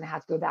that I Hmm. was going to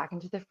have to go back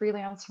into the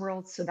freelance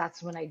world. So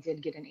that's when I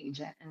did get an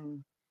agent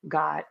and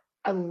got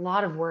a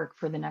lot of work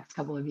for the next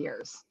couple of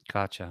years.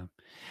 Gotcha.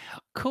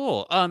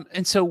 Cool.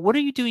 And so what are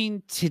you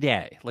doing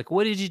today? Like,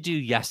 what did you do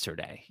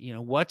yesterday?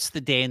 What's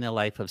the day in the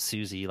life of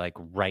Susie like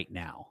right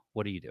now?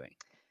 What are you doing?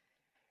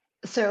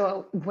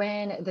 So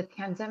when the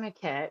pandemic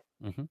hit,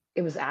 Hmm.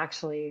 it was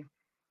actually,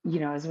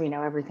 as we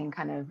know, everything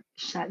kind of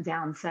shut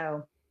down.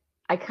 So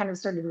I kind of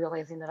started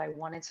realizing that I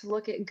wanted to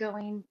look at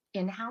going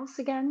in house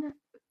again.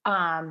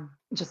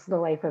 Just the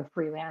life of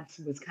freelance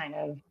was kind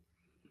of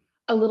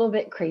a little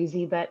bit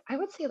crazy, but I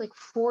would say like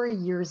 4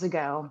 years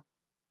ago,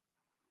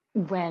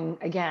 when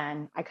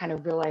again, I kind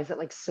of realized that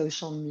like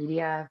social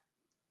media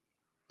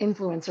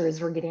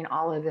influencers were getting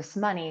all of this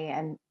money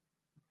and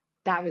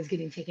that was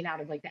getting taken out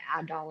of like the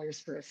ad dollars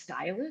for a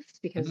stylist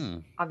because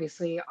Mm.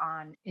 obviously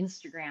on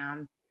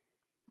Instagram,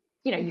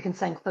 you can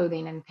send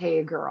clothing and pay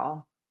a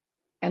girl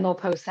and they'll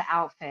post the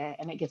outfit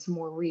and it gets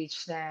more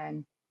reach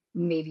than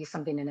maybe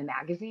something in a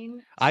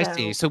magazine. I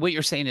see. So, So what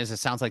you're saying is it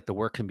sounds like the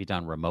work can be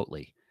done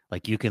remotely.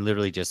 Like you can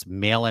literally just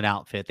mail an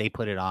outfit, they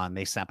put it on,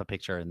 they snap a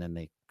picture, and then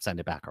they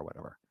send it back or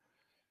whatever.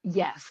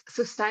 yes.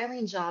 So,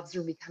 styling jobs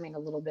are becoming a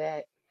little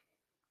bit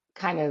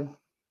kind of,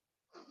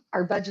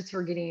 our budgets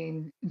were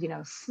getting,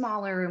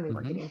 smaller and we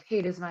weren't Hmm. getting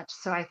paid as much.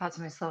 So, I thought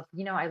to myself,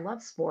 I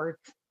love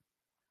sports,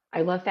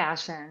 I love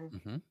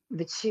fashion. Hmm.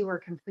 The two are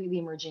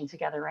completely merging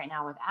together right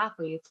now with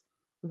athletes.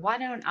 Why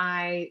don't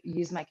I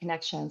use my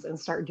connections and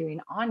start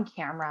doing on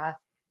camera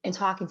and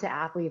talking to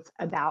athletes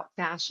about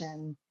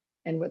fashion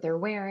and what they're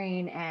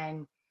wearing?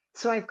 And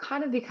so I've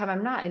kind of become,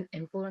 I'm not an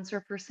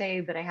influencer per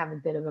se, but I have a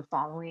bit of a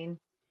following.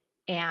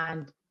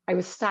 And I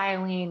was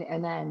styling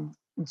and then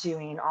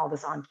doing all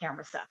this on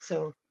camera stuff.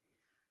 So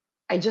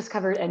I just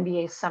covered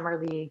NBA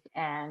Summer League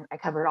and I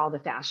covered all the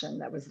fashion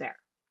that was there.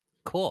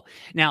 Cool.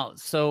 Now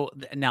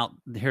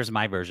here's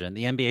my version.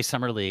 The NBA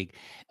Summer League,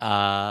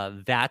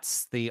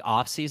 that's the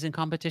off-season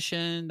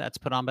competition that's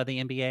put on by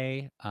the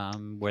NBA,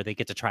 where they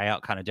get to try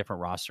out kind of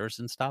different rosters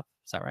and stuff.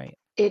 Is that right?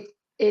 It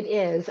it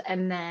is,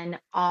 and then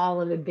all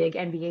of the big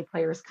NBA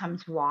players come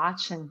to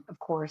watch, and of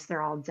course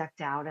they're all decked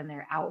out in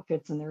their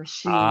outfits and their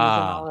shoes and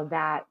Ah. all of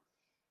that.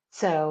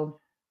 So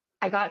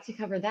I got to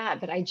cover that,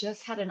 but I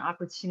just had an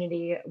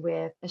opportunity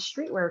with a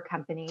streetwear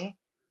company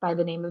by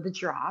the name of The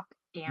Drop,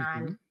 Hmm.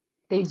 and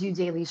they do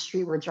daily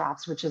streetwear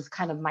drops, which is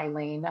kind of my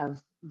lane of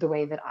the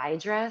way that I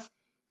dress.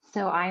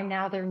 So I'm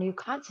now their new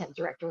content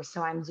director.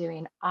 So I'm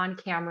doing on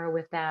camera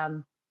with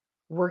them,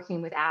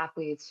 working with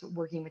athletes,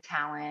 working with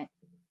talent,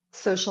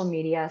 social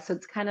media. So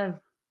it's kind of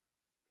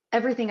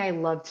everything I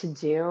love to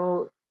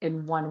do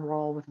in one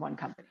role with one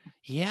company.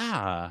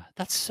 Yeah,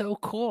 that's so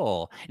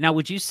cool. Now,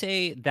 would you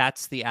say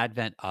that's the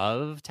advent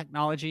of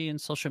technology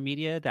and social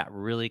media that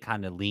really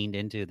kind of leaned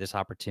into this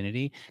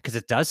opportunity? Because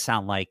it does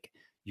sound like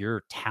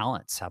your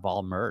talents have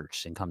all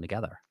merged and come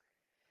together.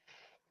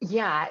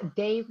 Yeah,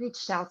 they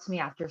reached out to me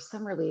after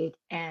Summer League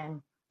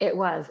and it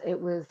was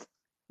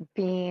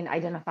being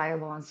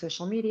identifiable on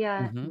social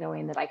media, Hmm.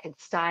 knowing that I could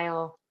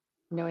style,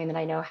 knowing that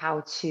I know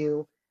how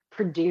to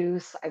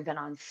produce. I've been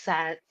on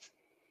sets.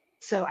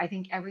 So I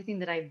think everything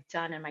that I've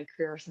done in my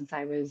career since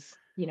I was,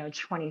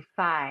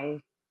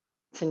 25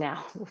 to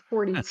now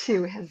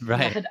 42 has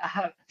Right. led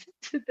up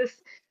to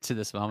this To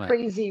this moment.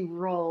 crazy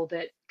role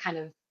that kind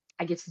of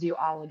I get to do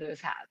all of those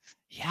hats.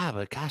 Yeah,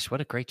 but gosh, what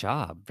a great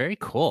job. Very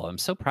cool. I'm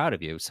so proud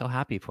of you. So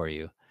happy for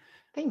you.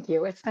 Thank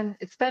you. It's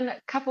been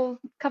a couple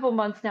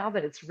months now,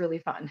 but it's really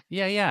fun.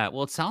 Yeah, yeah.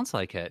 Well, it sounds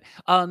like it.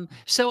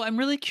 So I'm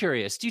really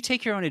curious. Do you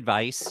take your own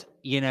advice?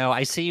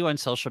 I see you on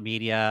social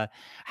media.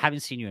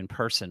 Haven't seen you in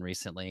person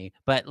recently,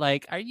 but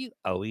like, are you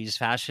always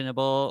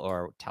fashionable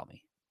or tell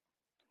me?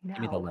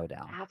 Give me the No,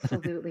 lowdown.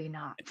 absolutely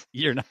not.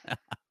 You're not.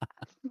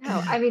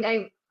 No, I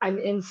mean I'm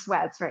in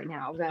sweats right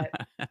now, but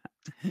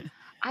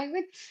I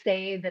would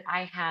say that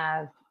I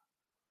have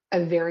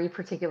a very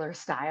particular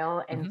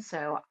style. And Hmm.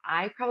 so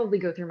I probably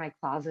go through my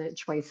closet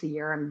twice a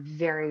year. I'm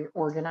very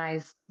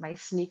organized. My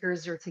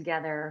sneakers are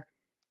together,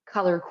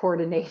 color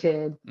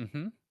coordinated.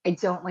 Hmm. I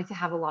don't like to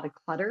have a lot of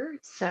clutter.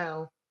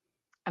 So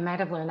I might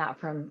have learned that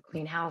from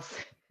Clean House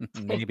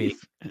Maybe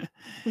days,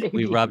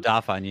 we maybe. rubbed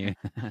off on you.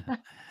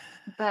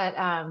 But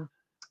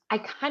I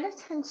kind of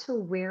tend to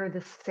wear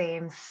the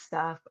same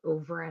stuff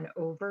over and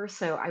over.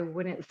 So I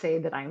wouldn't say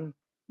that I'm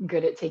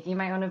good at taking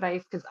my own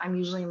advice because I'm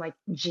usually in like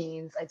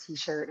jeans, a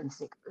t-shirt, and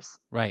sneakers.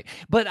 Right.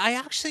 But I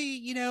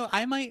actually,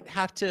 I might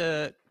have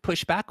to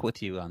push back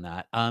with you on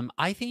that.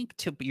 I think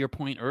to your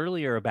point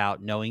earlier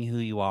about knowing who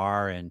you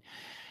are and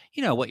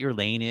what your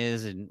lane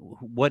is and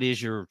what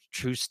is your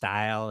true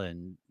style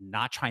and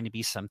not trying to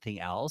be something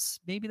else.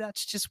 Maybe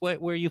that's just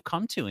where you've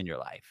come to in your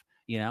life.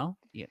 Yeah,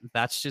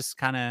 that's just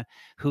kind of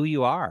who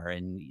you are.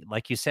 And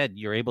like you said,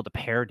 you're able to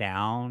pare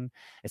down.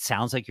 It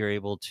sounds like you're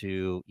able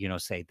to,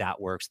 say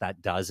that works,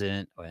 that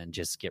doesn't, and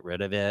just get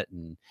rid of it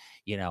and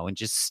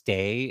just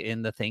stay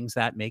in the things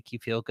that make you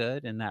feel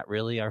good and that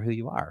really are who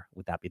you are.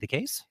 Would that be the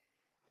case?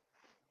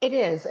 It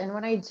is. And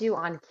when I do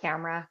on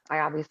camera, I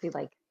obviously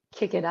like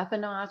kick it up a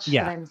notch,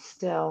 but Yeah. I'm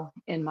still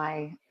in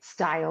my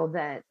style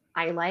that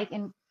I like.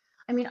 And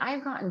I mean,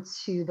 I've gotten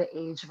to the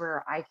age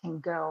where I can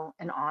go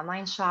and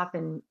online shop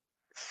and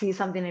see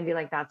something and be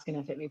like, that's going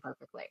to fit me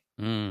perfectly.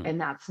 Mm. And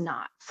that's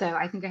not. So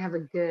I think I have a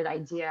good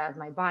idea of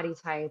my body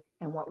type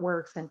and what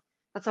works. And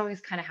that's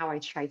always kind of how I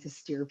try to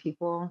steer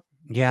people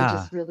to Yeah.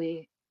 just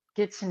really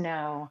get to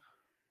know,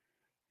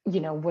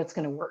 what's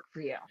going to work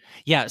for you.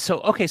 Yeah. So,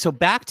 okay. So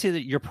back to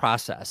your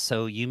process.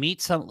 So you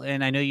meet some,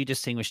 and I know you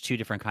distinguish two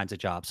different kinds of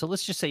jobs. So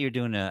let's just say you're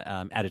doing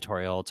a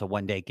editorial. It's a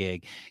 1 day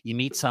gig. You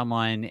meet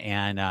someone,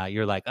 and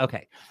you're like,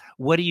 okay,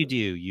 what do?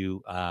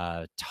 You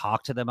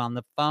talk to them on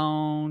the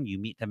phone. You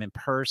meet them in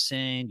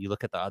person. You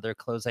look at the other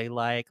clothes they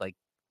like. Like,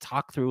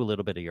 talk through a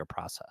little bit of your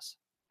process.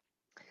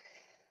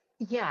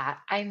 Yeah,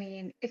 I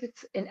mean, if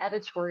it's an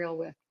editorial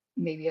with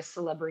maybe a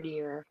celebrity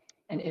or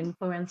an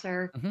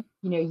influencer, Hmm.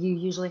 you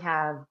usually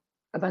have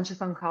a bunch of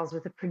phone calls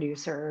with the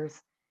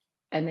producers,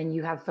 and then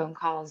you have phone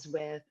calls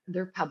with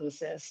their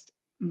publicist,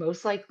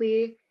 most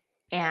likely.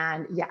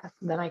 And yes,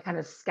 then I kind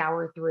of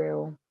scour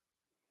through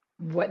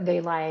what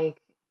they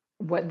like,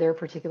 what their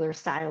particular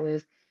style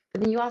is.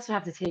 But then you also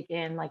have to take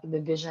in like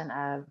the vision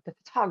of the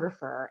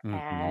photographer. Hmm.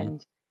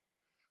 And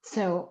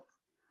so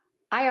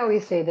I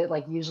always say that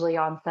like usually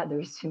on set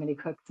there's too many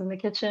cooks in the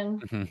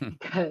kitchen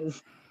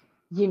because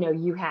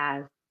you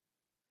have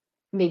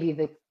maybe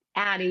the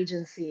ad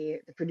agency,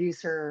 the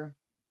producer,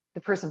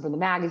 the person from the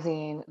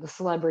magazine, the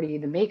celebrity,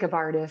 the makeup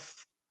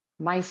artist,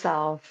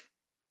 myself,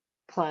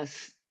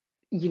 plus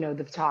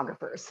the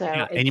photographer. So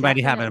Yeah. it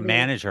Anybody have a definitely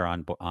manager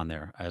on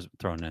there as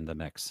thrown in the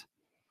mix?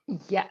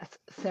 yes.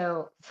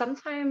 So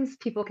sometimes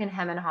people can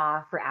hem and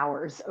haw for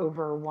hours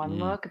over one Mm.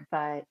 look,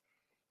 but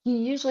you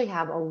usually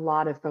have a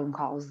lot of phone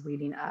calls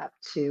leading up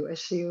to a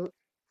shoot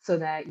so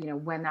that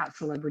when that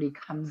celebrity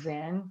comes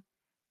in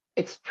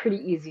it's pretty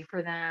easy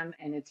for them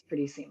and it's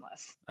pretty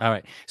seamless. All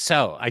right.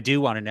 So I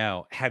do want to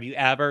know, have you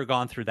ever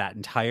gone through that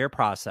entire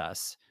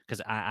process?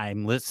 Because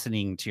I'm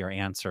listening to your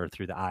answer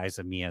through the eyes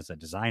of me as a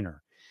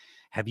designer.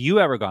 Have you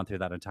ever gone through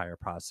that entire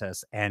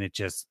process and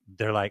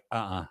they're like,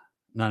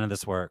 none of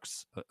this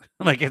works.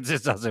 Like it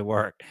just doesn't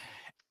work.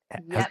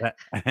 Has Yep, that,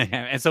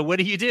 and so what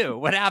do you do?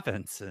 What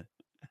happens?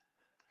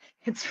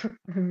 it's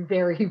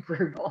very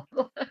brutal.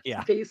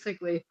 Yeah.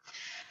 Basically,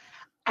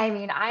 I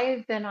mean,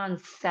 I've been on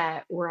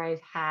set where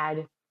I've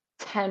had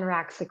 10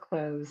 racks of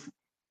clothes,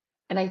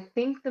 and I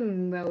think the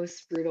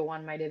most brutal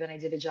one might have been I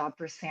did a job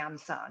for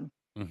Samsung,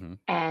 Hmm.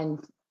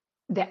 and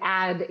the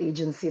ad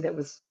agency that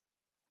was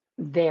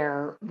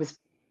there was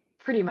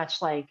pretty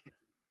much like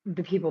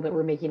the people that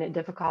were making it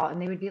difficult.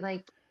 And they would be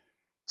like,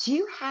 do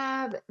you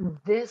have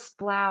this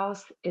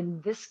blouse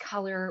in this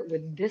color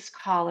with this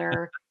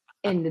collar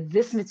and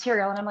this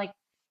material? And I'm like,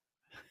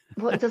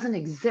 well, it doesn't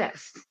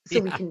exist.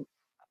 So Yeah.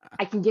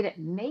 I can get it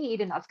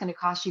made, and that's going to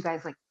cost you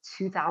guys like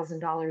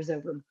 $2,000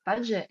 over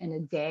budget in a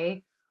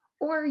day.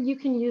 Or you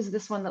can use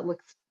this one that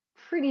looks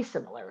pretty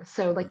similar.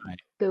 So, like,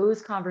 Right.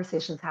 those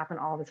conversations happen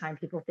all the time.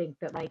 People think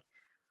that like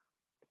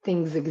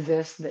things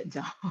exist that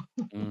don't.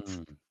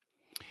 Mm.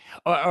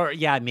 Or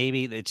yeah,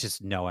 maybe it's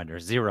just no under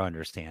zero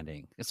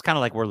understanding. It's kinda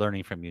like we're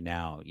learning from you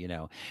now, you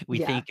know? We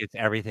Yeah. think it's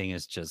everything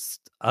is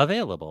just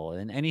available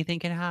and anything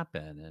can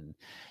happen and,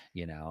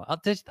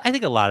 I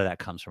think a lot of that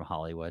comes from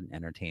Hollywood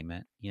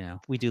entertainment, you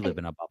know? We do And live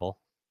in a bubble.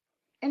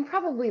 and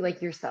probably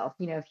like yourself,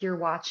 if you're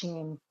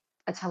watching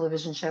a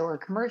television show or a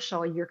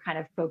commercial, you're kind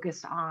of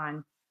focused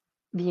on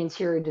the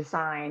interior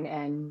design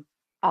and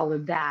all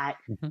of that.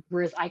 Mhm.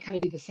 Whereas I kind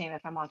of do the same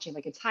if I'm watching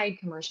like a Tide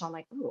commercial. I'm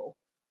like, oh,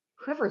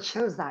 whoever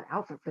chose that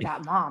outfit for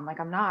that mom, like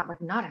I'm not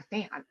a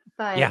fan.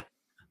 But Yeah.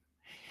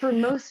 for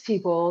most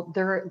people,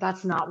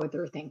 that's not what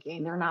they're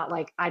thinking. They're not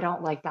like, I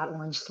don't like that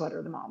orange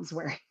sweater the mom's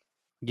wearing.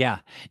 Yeah.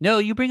 No,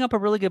 you bring up a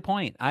really good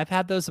point. I've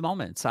had those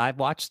moments. I've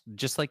watched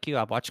just like you,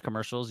 I've watched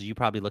commercials. You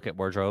probably look at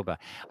wardrobe.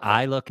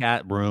 I look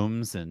at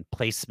rooms and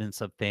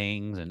placements of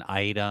things and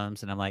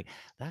items, and I'm like,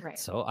 that's Right.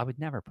 so I would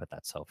never put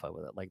that sofa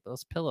with it. Like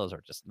those pillows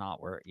are just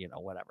not where,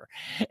 whatever.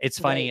 It's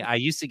funny. Right. I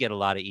used to get a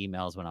lot of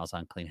emails when I was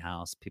on Clean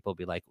House. People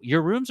be like,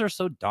 your rooms are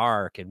so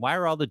dark, and why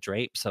are all the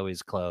drapes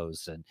always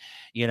closed? And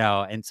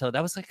so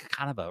that was like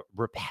kind of a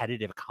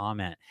repetitive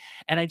comment.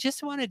 And I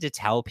just wanted to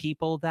tell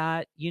people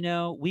that,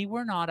 we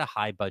were not a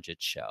high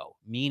budget show,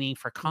 meaning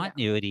for No.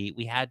 continuity,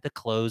 we had to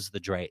close the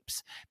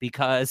drapes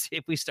because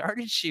if we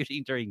started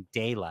shooting during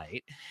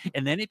daylight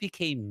and then it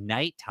became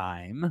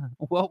nighttime,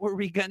 what were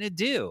we going to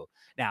do?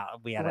 Now,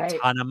 we had a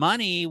Right. ton of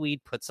money,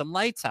 we'd put some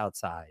lights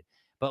outside,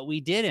 but we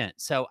didn't.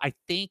 So I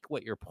think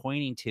what you're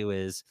pointing to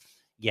is,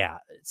 yeah,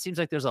 it seems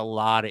like there's a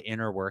lot of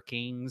inner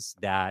workings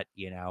that,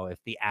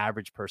 if the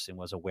average person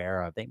was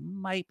aware of, they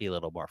might be a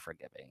little more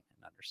forgiving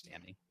and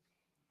understanding.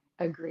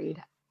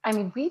 Agreed. I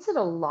mean, we did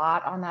a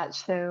lot on that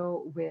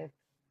show with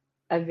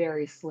a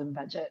very slim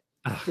budget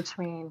Ugh,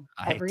 between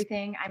I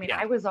everything. I mean, yeah.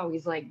 I was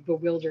always like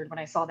bewildered when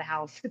I saw the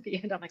house at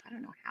the end. I'm like, I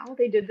don't know how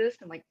they did this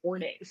in like 4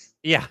 days.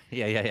 Yeah,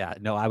 yeah, yeah, yeah.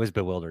 No, I was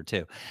bewildered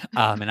too,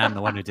 and I'm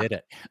the one who did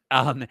it.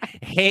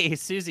 Hey,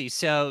 Susie,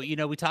 so,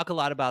 we talk a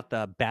lot about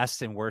the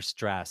best and worst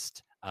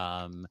dressed,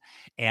 and,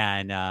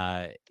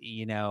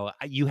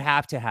 you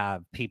have to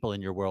have people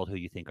in your world who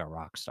you think are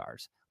rock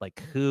stars. Like,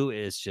 who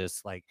is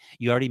just like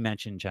you already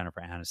mentioned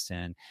Jennifer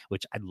Aniston,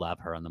 which I love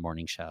her on the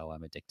morning show.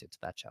 I'm addicted to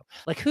that show.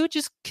 Like, who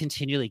just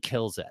continually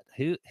kills it?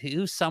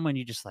 Who's someone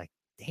you just like,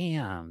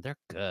 "Damn, they're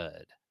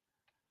good."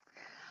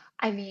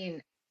 I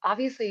mean,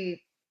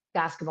 obviously,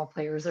 basketball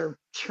players are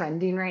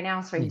trending right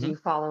now. So I Mhm, do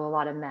follow a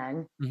lot of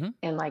men, mhm,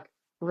 and like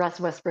Russ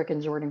Westbrook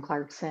and Jordan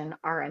Clarkson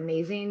are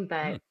amazing. mm,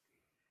 But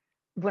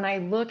when I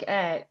look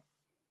at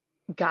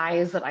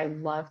guys that I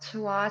love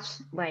to watch,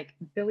 like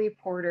Billy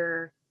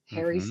Porter,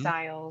 Harry mhm,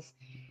 Styles,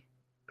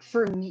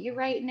 for me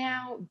right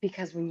now,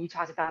 because when you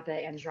talked about the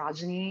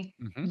androgyny,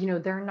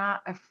 mhm. they're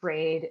not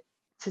afraid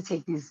to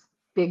take these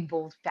big,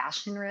 bold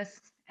fashion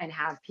risks and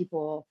have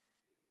people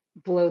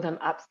blow them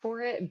up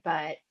for it.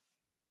 But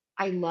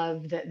I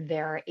love that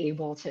they're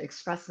able to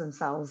express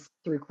themselves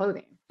through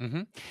clothing.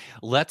 Mhm.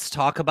 Let's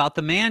talk about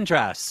the man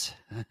dress.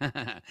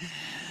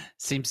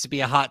 Seems to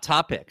be a hot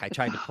topic. I It's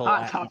a tried to pull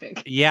hot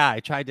topic. yeah, I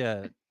tried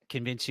to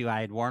convince you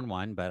I had worn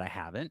one, but I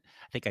haven't.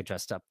 I think I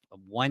dressed up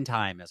one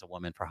time as a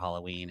woman for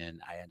Halloween,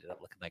 and I ended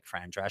up looking like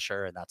Fran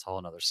Drescher, and that's a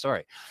whole 'nother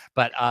story.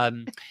 But,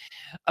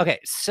 okay,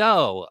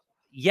 so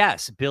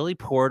yes, Billy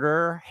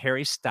Porter,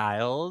 Harry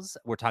Styles.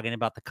 We're talking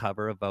about the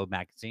cover of Vogue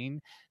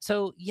magazine.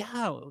 So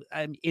yeah,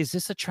 is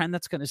this a trend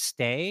that's going to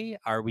stay?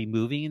 Are we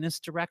moving in this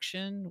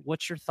direction?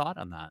 What's your thought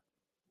on that?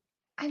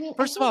 I mean, I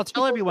First of all, think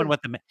tell people everyone for what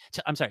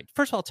I'm sorry.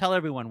 First of all, tell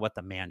everyone what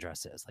the man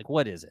dress is. Like,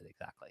 what is it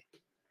exactly?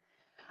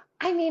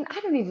 I mean, I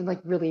don't even like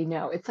really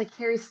know. It's like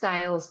Harry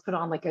Styles put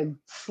on like a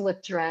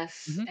slip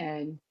dress Mhm.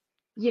 and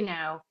you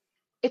know,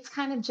 it's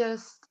kind of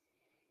just,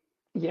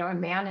 a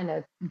man in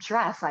a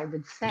dress, I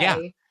would Yeah,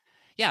 say.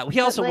 yeah. He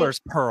But also like, wears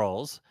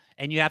pearls,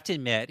 and you have to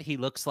admit he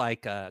looks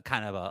like a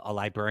kind of a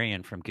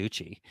librarian from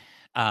Gucci.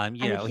 I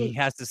mean, He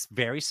has this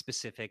very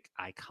specific,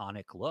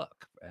 iconic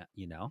look.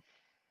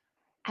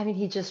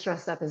 he just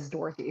dressed up as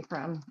Dorothy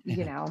from,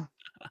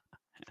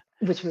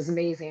 which was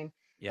amazing.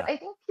 But Yeah. I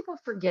think people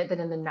forget that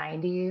in the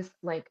 90s,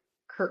 like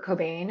Kurt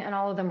Cobain and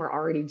all of them were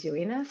already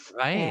doing this.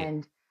 Right.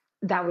 And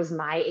that was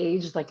my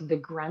age, like the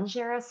grunge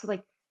era. So,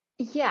 like,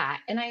 yeah.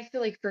 And I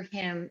feel like for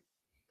him,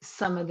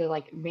 some of the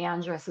like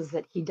man dresses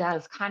that he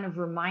does kind of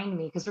remind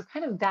me because we're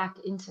kind of back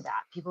into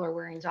that. People are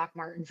wearing Doc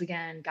Martens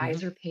again, Mhm.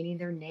 guys are painting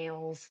their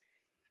nails,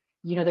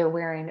 they're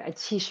wearing a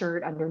t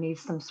shirt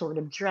underneath some sort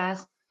of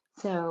dress.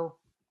 So,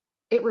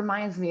 it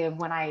reminds me of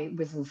when I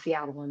was in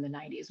Seattle in the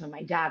 90s when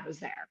my dad was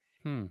there.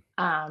 Hmm.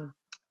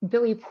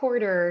 Billy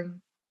Porter,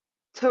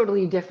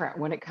 totally different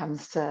when it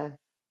comes to,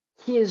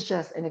 he is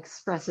just an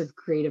expressive,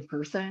 creative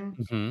person.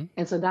 Hmm.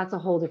 And so that's a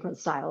whole different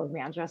style of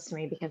man dress to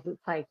me because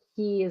it's like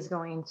he is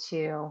going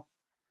to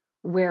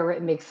where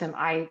it makes him,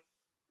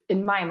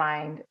 in my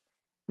mind,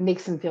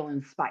 makes him feel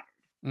inspired.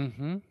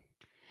 Hmm.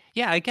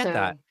 Yeah, I get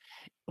that. So,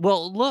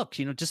 Well, look,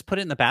 just put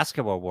it in the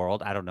basketball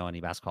world. I don't know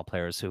any basketball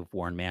players who've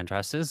worn man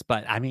dresses,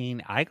 but I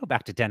mean, I go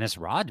back to Dennis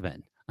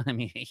Rodman. I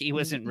mean, he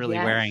wasn't really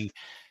yes, wearing,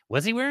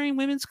 was he wearing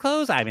women's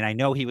clothes? I mean, I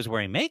know he was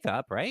wearing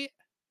makeup, right?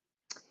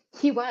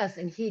 he was,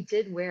 and he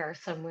did wear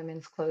some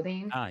women's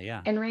clothing. Ah,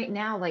 yeah. And right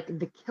now, like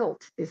the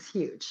kilt is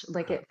huge.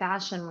 Like at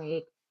Fashion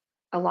Week,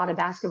 a lot of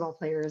basketball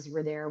players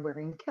were there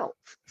wearing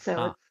kilts. So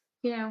Huh.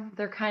 it's,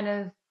 they're kind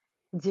of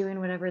doing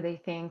whatever they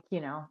think,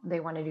 they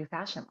want to do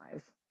fashion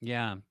wise.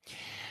 Yeah.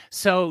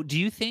 So, do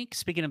you think,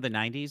 speaking of the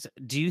 90s,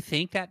 do you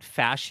think that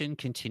fashion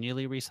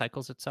continually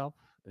recycles itself?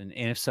 And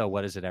if so,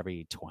 what is it,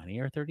 every 20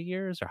 or 30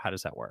 years, or how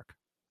does that work?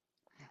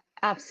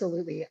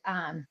 Absolutely.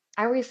 I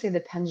always say the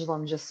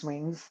pendulum just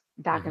swings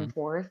back Hmm. and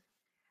forth.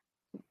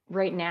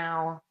 Right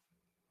now,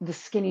 the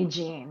skinny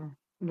jean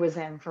was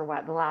in for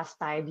what, the last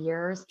 5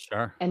 years.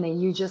 Sure. And then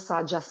you just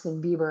saw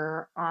Justin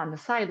Bieber on the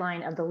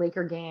sideline of the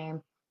Laker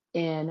game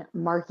in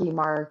Marky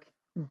Mark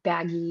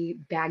baggy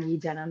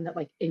denim that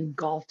like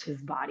engulfed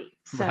his body.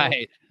 So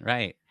Right.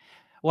 Right.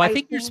 Well, I I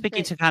think you're think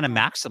speaking that, to kind of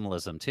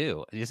maximalism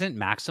too. Isn't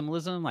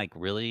maximalism like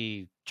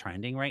really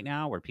trending right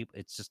now where people,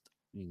 it's just,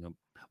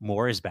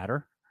 more is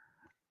better?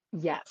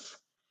 yes.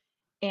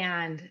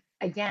 And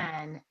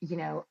again,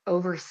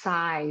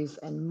 oversize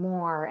and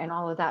more and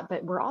all of that.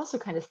 But we're also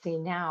kind of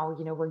seeing now,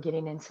 we're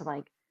getting into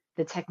like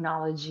the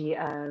technology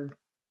of,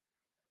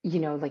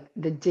 like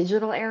the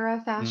digital era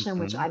of fashion,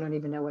 which Hmm. I don't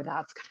even know where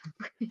that's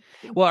going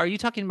to. Well, are you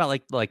talking about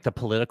like the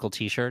political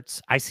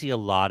t-shirts? I see a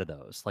lot of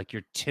those, like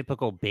your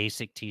typical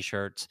basic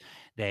t-shirts.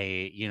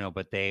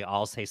 But they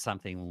all say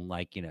something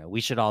like, we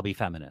should all be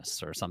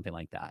feminists or something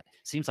like that.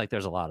 Seems like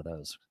there's a lot of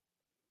those.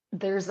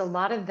 There's a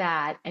lot of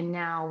that. And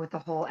now with the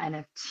whole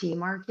NFT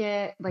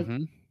market, like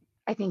Hmm.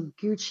 I think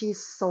Gucci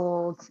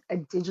sold a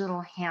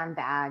digital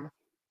handbag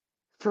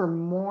for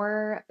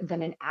more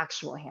than an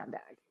actual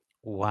handbag.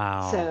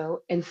 Wow.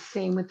 So, and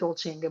same with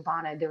Dolce and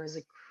Gabbana, there was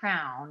a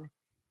crown,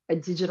 a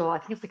digital, I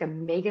think it's like a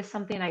mega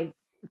something.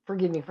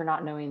 Forgive me for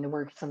not knowing the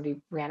word.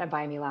 Somebody ran it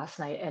by me last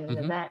night at an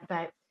Hmm. event,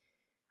 but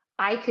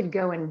I could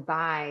go and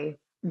buy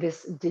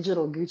this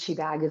digital Gucci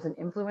bag as an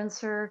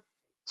influencer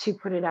to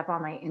put it up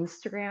on my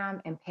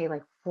Instagram and pay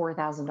like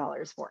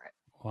 $4,000 for it.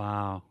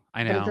 Wow.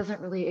 I But it know. doesn't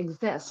really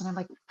exist. And I'm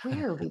like,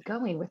 where are we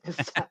going with this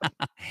stuff?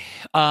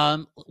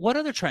 What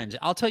other trends?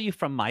 I'll tell you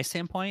from my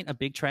standpoint, a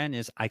big trend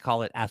is I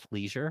call it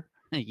athleisure,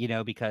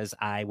 because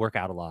I work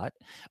out a lot.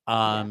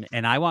 Yes.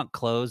 And I want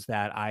clothes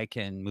that I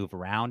can move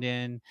around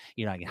in.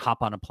 I can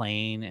hop on a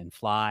plane and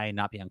fly,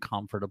 not be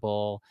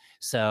uncomfortable.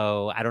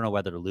 So I don't know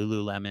whether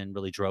Lululemon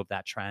really drove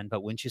that trend,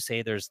 but wouldn't you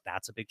say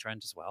that's a big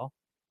trend as well?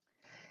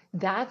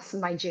 That's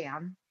my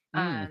jam.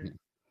 Hmm.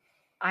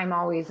 I'm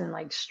always in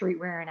like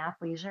streetwear and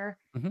athleisure.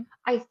 Hmm.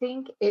 I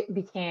think it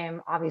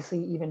became obviously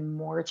even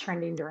more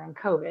trending during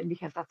COVID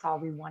because that's all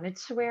we wanted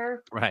to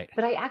wear. Right.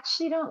 But I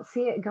actually don't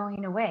see it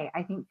going away.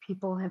 I think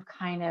people have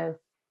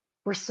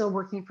we're still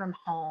working from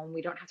home.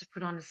 We don't have to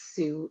put on a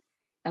suit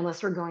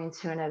unless we're going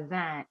to an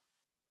event.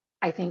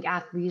 I think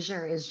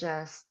athleisure is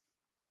just,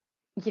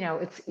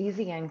 it's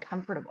easy and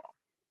comfortable.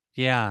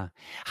 Yeah.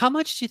 How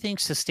much do you think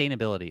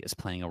sustainability is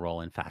playing a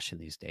role in fashion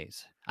these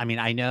days? I mean,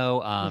 I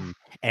know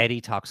Eddie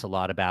talks a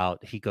lot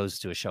about he goes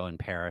to a show in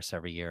Paris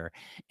every year,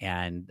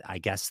 and I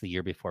guess the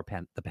year before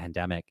the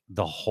pandemic,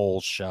 the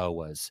whole show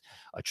was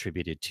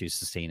attributed to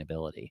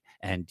sustainability.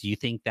 And do you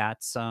think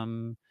that's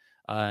an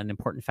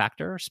important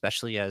factor,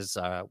 especially as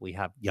we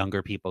have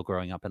younger people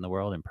growing up in the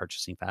world and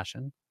purchasing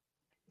fashion?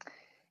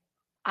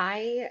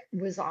 I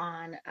was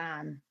on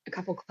a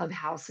couple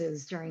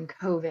clubhouses during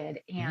COVID,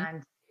 Hmm.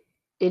 and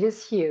it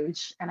is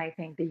huge. And I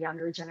think the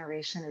younger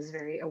generation is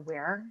very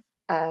aware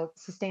of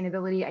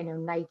sustainability. I know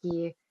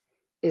Nike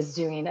is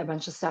doing a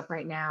bunch of stuff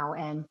right now.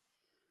 And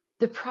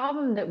the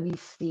problem that we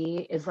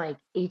see is like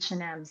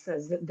H&M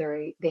says that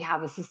they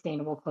have a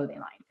sustainable clothing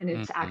line, and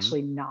it's Hmm.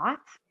 actually not.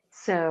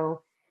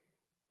 So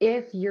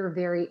if you're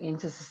very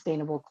into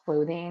sustainable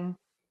clothing,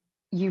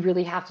 you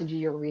really have to do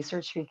your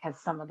research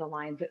because some of the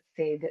lines that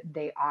say that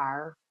they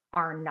are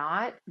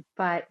not.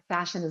 But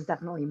fashion is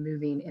definitely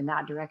moving in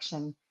that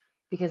direction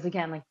because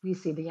again, like we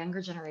see, the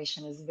younger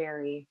generation is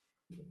very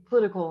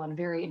political and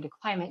very into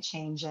climate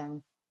change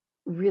and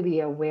really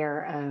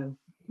aware of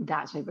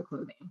that type of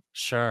clothing.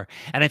 Sure.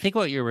 And I think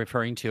what you're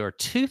referring to are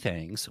two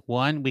things.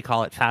 One, we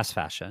call it fast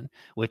fashion,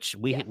 which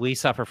we Yes. we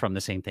suffer from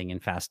the same thing in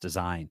fast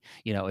design.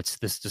 It's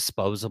this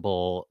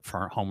disposable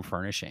for home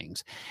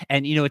furnishings.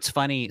 And it's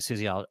funny,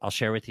 Susie, I'll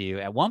share with you.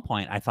 At one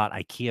point, I thought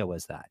IKEA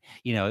was that.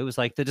 It was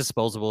like the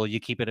disposable, you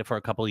keep it for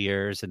a couple of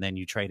years and then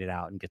you trade it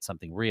out and get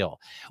something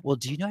real. Well,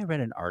 do you know I read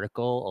an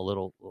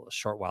article a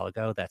short while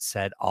ago that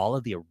said all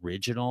of the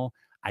original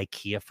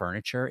IKEA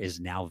furniture is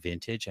now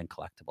vintage and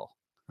collectible.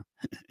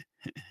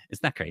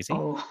 Isn't that crazy?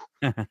 Oh,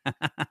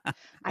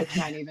 I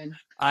can't even.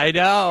 I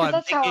know. Because I'm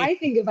that's how thinking, I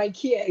think of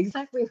IKEA,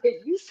 exactly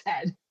what you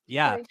said.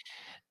 yeah. Like,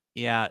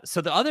 Yeah.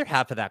 So the other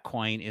half of that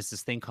coin is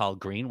this thing called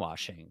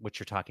greenwashing, which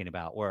you're talking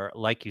about, where,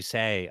 like you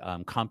say,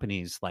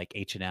 companies like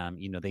H&M,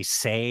 they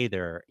say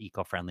they're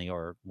eco-friendly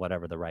or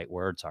whatever the right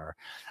words are,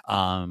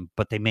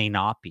 but they may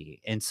not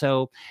be. And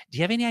so, do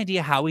you have any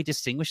idea how we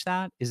distinguish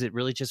that? Is it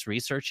really just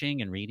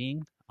researching and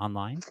reading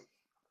online?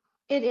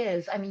 it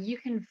is. I mean, you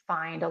can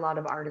find a lot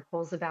of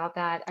articles about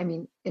that. I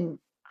mean, and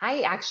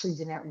I actually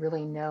didn't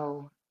really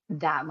know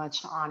that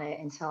much on it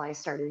until I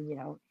started,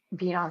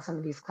 being on some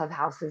of these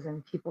clubhouses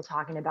and people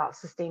talking about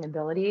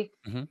sustainability.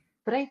 Hmm.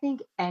 But I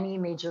think any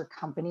major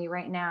company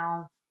right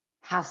now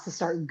has to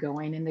start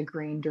going in the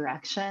green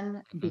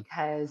direction Hmm.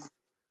 because,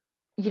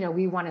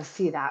 we want to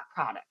see that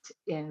product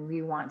and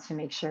we want to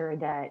make sure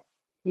that,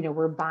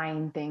 we're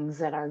buying things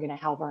that are going to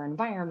help our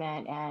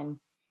environment and,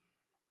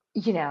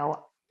 you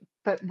know,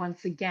 but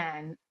once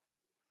again,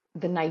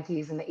 the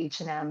Nikes and the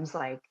H&Ms,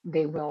 like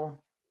they will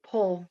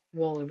pull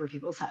wool over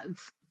people's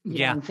heads,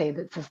 Yeah. and say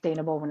that's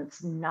sustainable when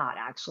it's not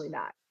actually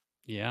that.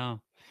 Yeah.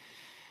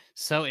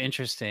 So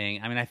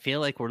interesting. I mean, I feel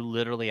like we're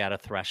literally at a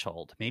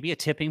threshold, maybe a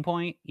tipping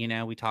point.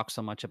 We talk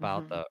so much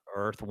about Mhm. the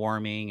earth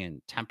warming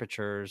and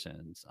temperatures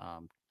and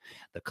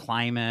the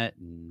climate,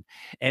 and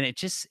it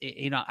just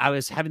I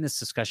was having this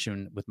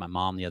discussion with my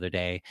mom the other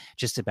day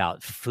just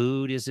about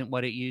food isn't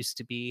what it used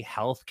to be,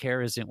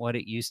 healthcare isn't what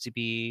it used to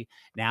be.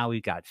 Now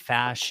we've got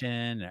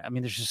fashion. I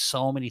mean, there's just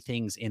so many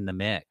things in the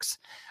mix,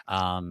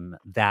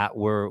 that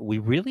we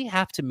really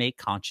have to make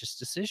conscious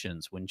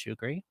decisions. Wouldn't you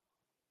agree?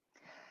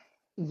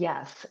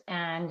 Yes,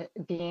 and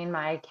being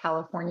my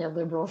California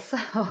liberal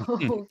self,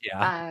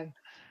 Yeah.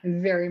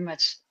 very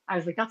much, I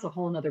was like, that's a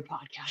whole nother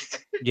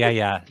podcast. Yeah,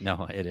 yeah.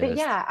 No, it But is.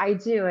 yeah, I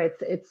do.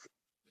 It's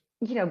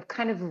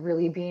kind of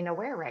really being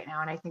aware right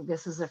now. And I think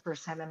this is the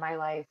first time in my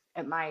life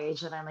at my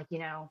age that I'm like,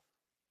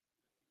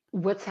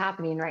 what's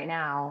happening right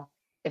now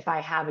if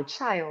I have a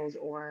child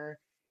or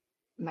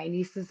my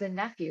nieces and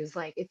nephews,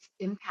 like it's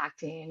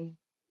impacting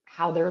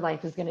how their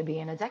life is going to be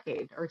in a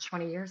decade or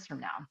 20 years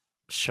from now.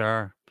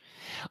 Sure.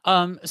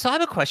 So I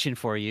have a question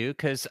for you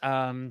because,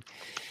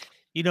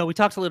 we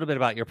talked a little bit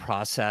about your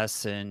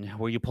process and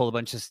where you pull a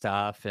bunch of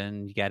stuff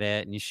and you get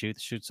it and you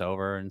shoots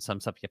over and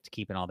some stuff you have to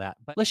keep and all that.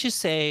 But let's just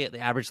say the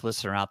average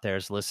listener out there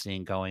is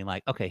listening, going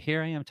like, okay,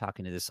 here I am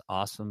talking to this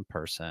awesome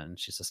person.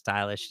 She's a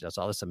stylist. She does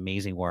all this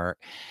amazing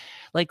work.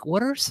 Like,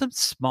 what are some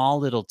small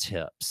little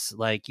tips?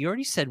 Like, you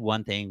already said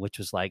one thing, which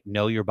was like,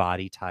 know your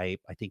body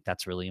type. I think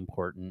that's really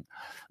important.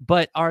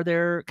 But are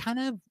there kind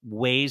of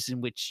ways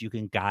in which you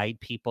can guide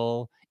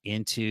people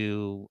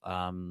into,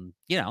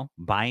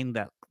 buying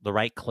the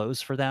right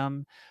clothes for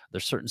them?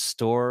 There's certain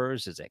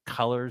stores. Is it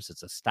colors?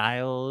 Is it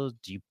style?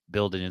 Do you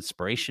build an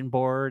inspiration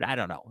board? I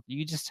don't know.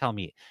 You just tell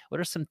me. What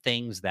are some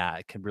things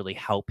that can really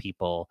help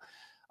people,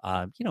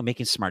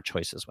 making smart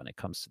choices when it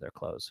comes to their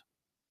clothes?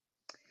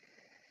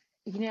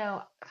 You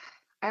know,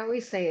 I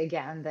always say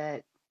again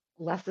that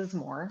less is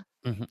more.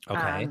 Mhm.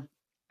 Okay. Um,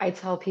 I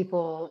tell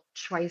people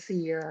twice a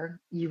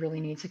year, you really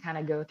need to kind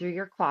of go through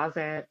your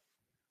closet,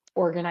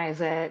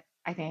 organize it.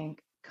 I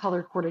think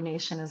color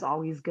coordination is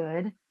always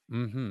good.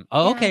 Mhm.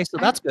 Oh, okay, And so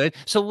that's good.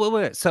 So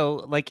wait. So,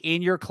 like,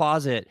 in your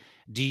closet,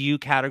 do you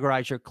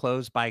categorize your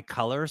clothes by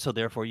color, so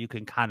therefore you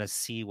can kinda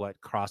see what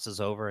crosses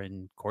over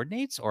and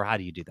coordinates, or how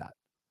do you do that?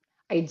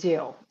 I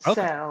do.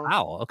 Okay. So,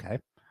 Wow, okay.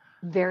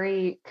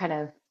 very kind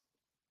of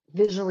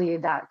visually,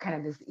 that kind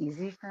of is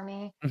easy for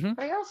me. Mhm.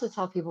 But I also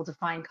tell people to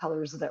find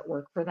colors that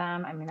work for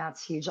them. I mean,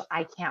 that's huge.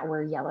 I can't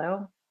wear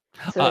yellow.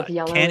 So if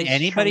yellow Can is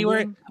anybody wear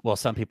it? trending, Well,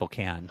 some people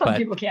can, some but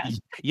people can.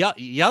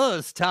 yellow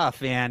is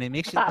tough, man. It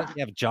makes you look like Stop.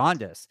 you have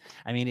jaundice.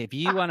 I mean, if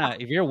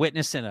you're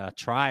witnessing a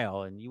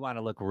trial and you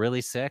wanna look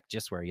really sick,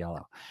 just wear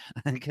yellow.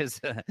 Because,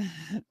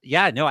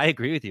 yeah, no, I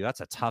agree with you.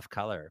 That's a tough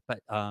color. But,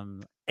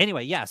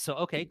 anyway, yeah, so,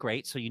 okay,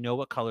 great. So you know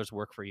what colors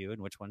work for you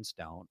and which ones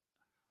don't.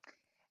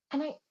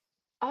 And I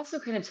also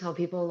kind of tell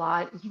people a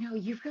lot,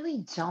 you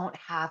really don't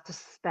have to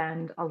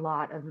spend a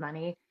lot of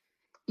money.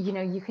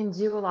 You can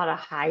do a lot of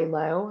high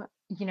low,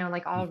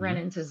 like I'll run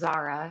Mhm. into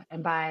Zara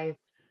and buy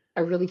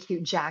a really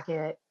cute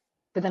jacket,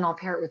 but then I'll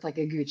pair it with like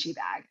a Gucci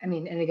bag. I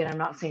mean, and again, I'm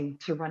not saying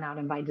to run out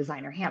and buy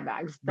designer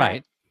handbags, but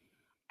Right.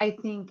 I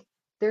think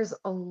there's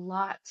a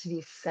lot to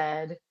be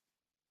said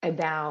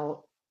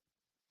about,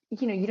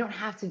 you don't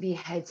have to be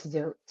head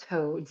to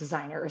toe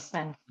designer or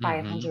spend Mhm.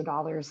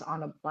 $500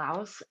 on a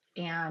blouse.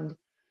 And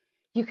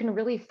you can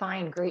really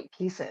find great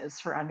pieces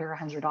for under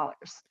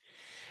 $100.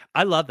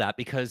 I love that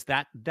because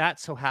that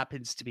so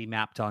happens to be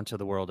mapped onto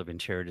the world of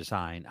interior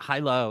design.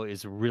 High-low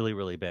is really,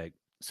 really big.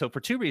 So for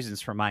 2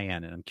 reasons from my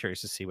end, and I'm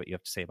curious to see what you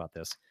have to say about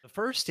this. The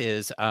first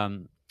is,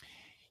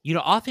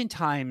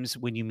 oftentimes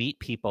when you meet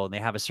people and they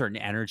have a certain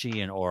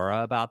energy and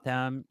aura about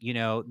them,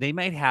 they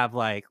might have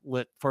like,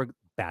 for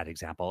bad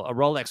example, a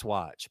Rolex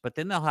watch, but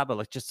then they'll have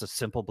like just a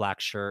simple black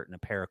shirt and a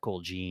pair of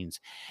cool jeans.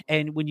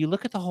 And when you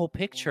look at the whole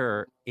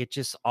picture, it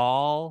just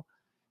all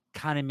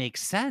kind of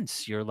makes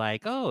sense. You're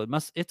like, oh,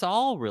 it's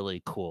all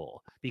really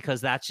cool because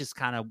that's just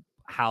kind of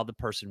how the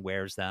person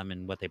wears them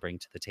and what they bring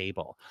to the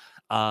table.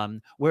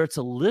 Where it's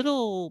a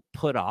little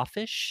put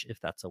offish, if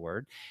that's a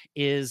word,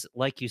 is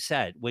like you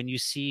said, when you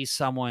see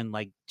someone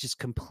like just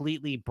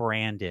completely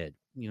branded,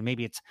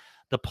 maybe it's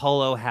the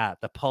polo hat,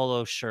 the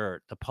polo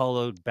shirt, the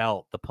polo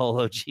belt, the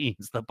polo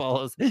jeans, the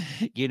polos,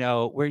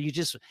 where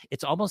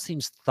it almost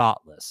seems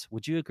thoughtless.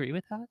 Would you agree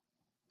with that?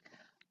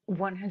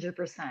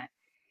 100%.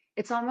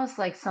 It's almost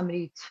like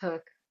somebody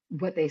took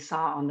what they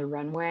saw on the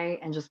runway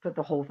and just put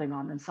the whole thing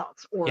on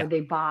themselves, or Yeah.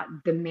 they bought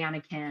the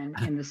mannequin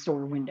in the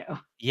store window.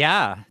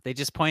 Yeah, they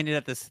just pointed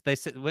at this. They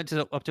said, went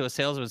up to a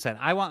salesman and said,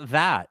 "I want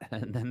that,"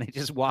 and then they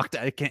just walked.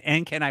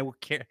 Can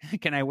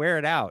I wear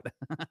it out?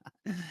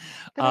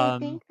 But I um,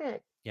 think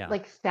that yeah.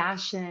 like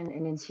fashion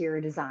and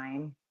interior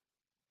design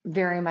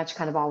very much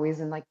kind of always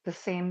in like the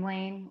same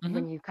lane Hmm.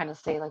 when you kind of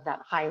say like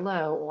that high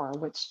low or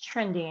what's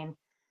trending.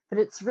 But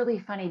it's really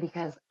funny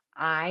because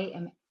I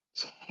am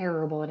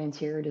terrible at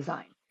interior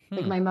design.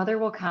 Like Hmm. my mother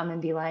will come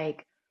and be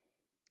like,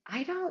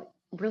 I don't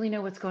really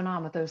know what's going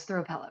on with those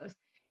throw pillows.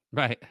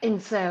 Right.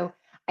 And so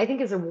I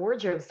think as a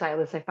wardrobe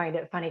stylist, I find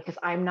it funny because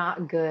I'm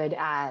not good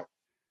at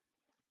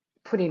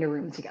putting a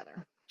room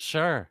together.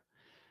 Sure.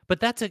 But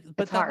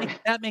It's hard.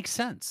 that makes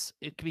sense,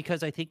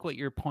 because I think what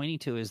you're pointing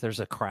to is there's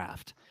a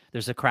craft.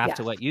 There's a craft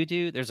to Yes. what you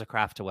do, there's a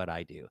craft to what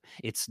I do.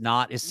 It's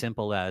not as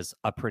simple as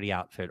a pretty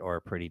outfit or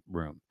a pretty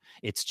room.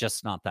 It's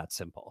just not that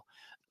simple.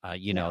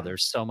 No.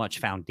 There's so much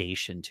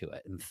foundation to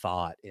it and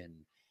thought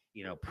and,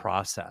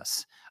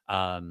 process.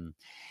 Um,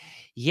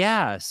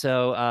 yeah,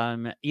 so,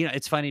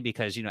 it's funny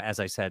because, as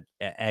I said,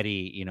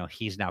 Eddie,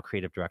 he's now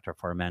creative director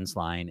for a men's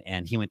line,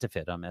 and he went to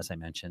FITM, as I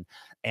mentioned.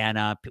 And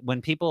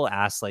when people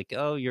ask, like,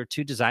 "Oh, you're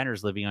two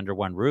designers living under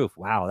one roof.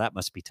 Wow, that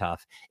must be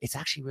tough." It's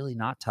actually really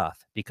not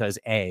tough because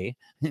A,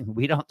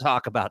 we don't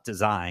talk about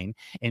design,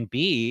 and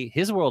B,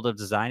 his world of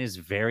design is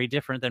very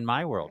different than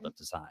my world Right. of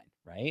design,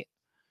 right?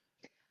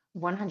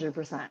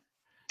 100%.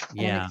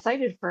 And I'm Yeah.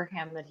 excited for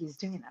him that he's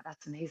doing that.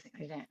 That's amazing. I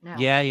didn't know.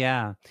 Yeah,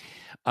 yeah.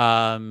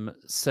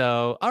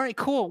 So all right,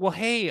 cool. Well,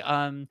 hey,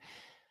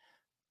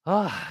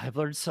 I've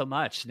learned so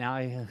much. Now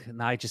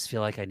I just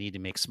feel like I need to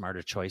make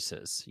smarter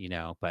choices,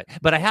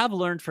 but I have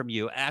learned from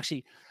you,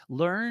 actually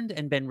learned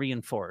and been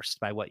reinforced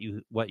by what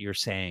you're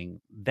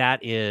saying.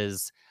 That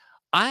is,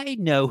 I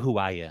know who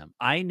I am.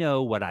 I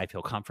know what I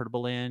feel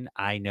comfortable in.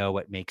 I know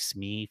what makes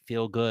me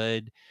feel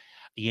good.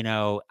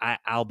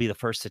 I'll be the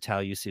first to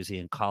tell you, Susie,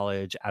 in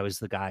college, I was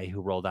the guy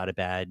who rolled out of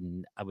bed,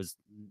 and I was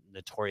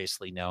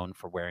notoriously known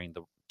for wearing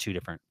the two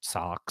different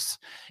socks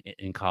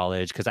in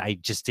college because I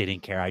just didn't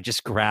care. I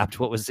just grabbed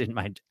what was in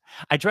my,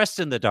 I dressed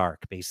in the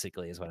dark,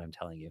 basically, is what I'm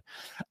telling you.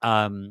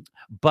 And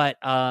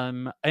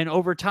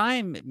over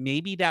time,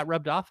 maybe that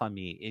rubbed off on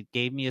me. It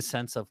gave me a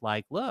sense of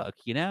like, look,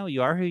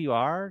 you are who you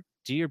are.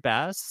 Do your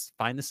best,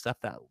 find the stuff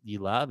that you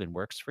love and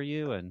works for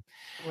you,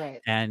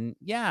 Right. and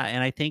yeah,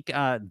 and I think,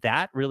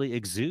 that really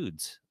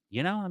exudes,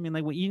 I mean,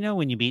 like,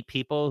 when you meet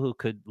people who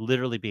could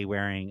literally be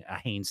wearing a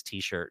Hanes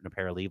T-shirt and a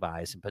pair of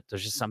Levi's, but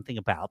there's just something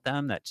about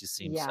them that just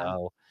seems Yeah.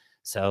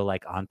 so,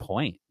 like, on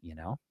point?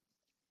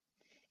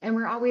 And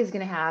we're always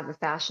going to have a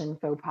fashion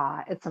faux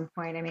pas at some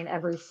point. I mean,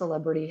 every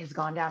celebrity has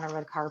gone down a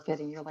red carpet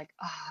and you're like,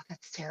 oh,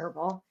 that's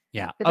terrible.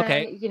 Yeah, But then,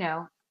 okay.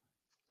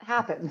 it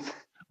happens.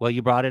 Well,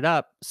 you brought it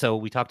up. So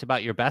we talked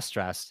about your best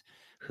dressed.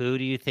 Who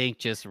do you think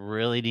just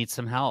really needs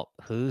some help?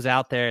 Who's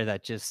out there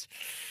that just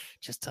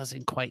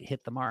doesn't quite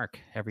hit the mark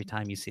every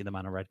time you see them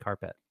on a red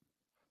carpet?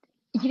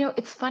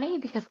 It's funny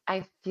because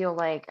I feel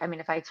like, I mean,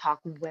 if I talk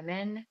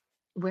women,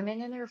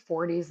 women in their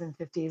 40s and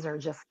 50s are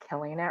just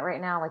killing it right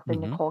now, like the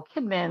Mhm, Nicole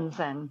Kidmans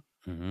and,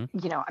 mhm,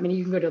 I mean,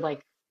 you can go to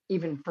like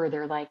even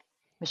further, like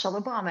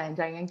Michelle Obama and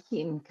Diane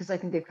Keaton, because I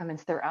think they've come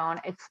into their own.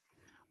 It's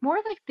more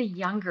like the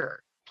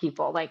younger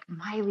people, like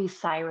Miley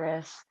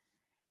Cyrus.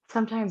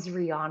 Sometimes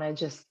Rihanna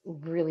just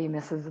really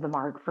misses the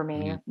mark for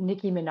me. mhm,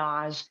 Nicki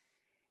Minaj,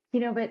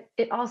 but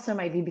it also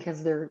might be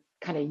because they're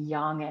kind of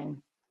young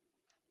and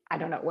I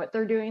don't know what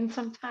they're doing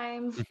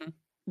sometimes, mhm,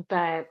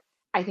 but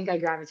I think I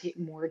gravitate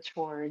more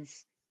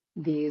towards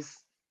these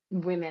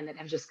women that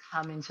have just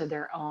come into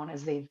their own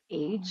as they've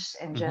aged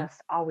and mhm.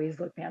 just always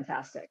look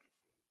fantastic.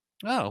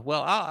 Oh,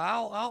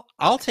 well,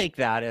 I'll take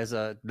that as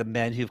the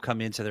men who've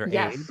come into their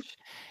Yes, age.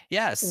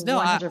 Yes. No,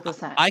 I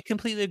 100%. I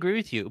completely agree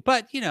with you.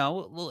 But,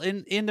 well,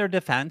 in their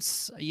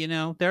defense,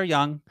 they're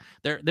young.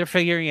 They're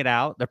figuring it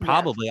out. They're Yes.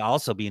 probably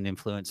also being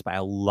influenced by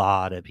a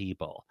lot of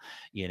people,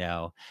 you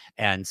know.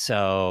 And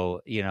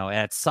so,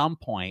 at some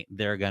point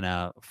they're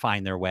gonna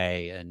find their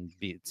way and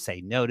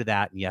say no to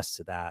that and yes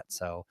to that.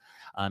 So,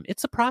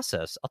 it's a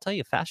process. I'll tell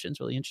you,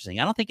 fashion's really interesting.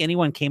 I don't think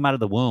anyone came out of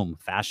the womb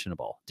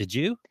fashionable. Did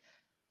you?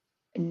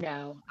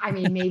 No, I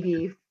mean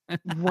maybe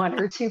one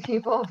or two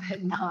people,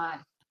 but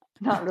not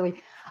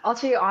really. I'll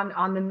tell you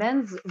on the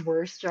men's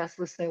worst dress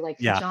list though, like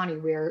Yeah. Johnny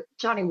Weir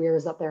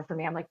is up there for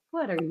me. I'm like,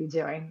 what are you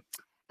doing?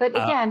 But Uh,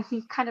 again,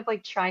 he kind of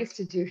like tries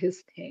to do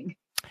his thing.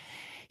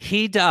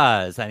 He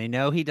does. And I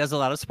know he does a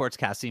lot of sports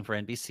casting for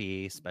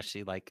NBC,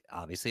 especially like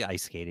obviously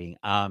ice skating.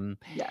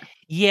 Yes,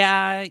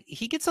 Yeah,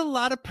 he gets a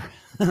lot of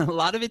a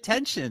lot of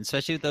attention,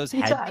 especially with those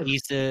he does.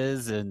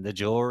 headpieces and the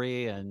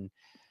jewelry and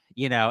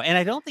and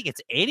I don't think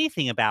it's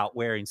anything about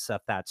wearing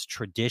stuff that's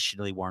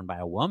traditionally worn by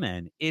a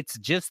woman. It's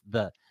just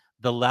the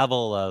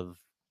level of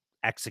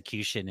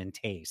execution and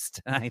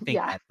taste. I think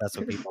Yeah. that's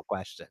what people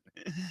question.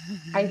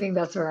 I think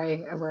that's where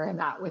I'm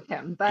at with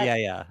him. But Yeah,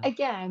 yeah.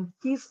 again,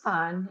 he's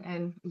fun,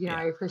 and I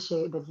Yeah.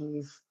 appreciate that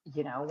he's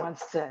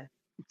wants to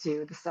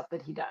do the stuff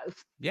that he does.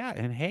 Yeah,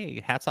 and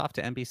hey, hats off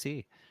to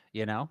NBC.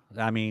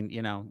 I mean,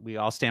 we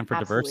all stand for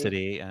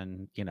Absolutely. diversity,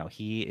 and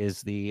he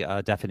is the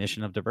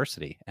definition of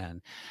diversity,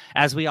 and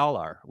as we all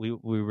are, we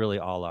really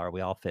all are.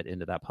 We all fit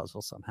into that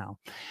puzzle somehow.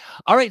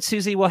 All right,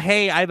 Susie. Well,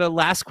 hey, I have a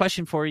last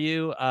question for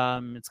you.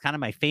 It's kind of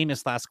my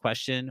famous last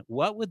question.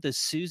 What would the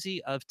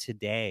Susie of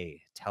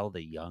today tell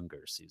the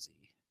younger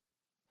Susie?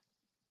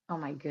 Oh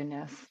my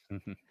goodness,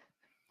 Mhm.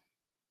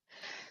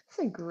 that's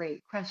a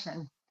great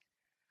question.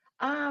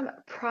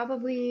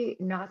 Probably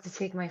not to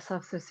take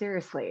myself so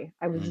seriously.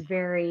 I was Mm,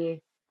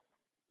 very,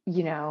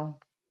 you know,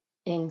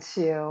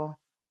 into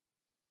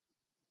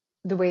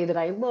the way that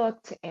I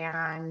looked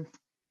and,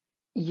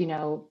 you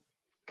know,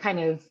 kind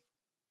of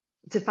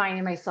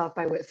defining myself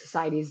by what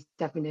society's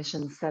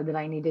definition said that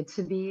I needed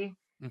to be.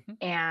 mhm.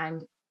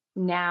 And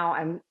now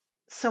I'm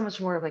so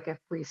much more of like a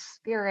free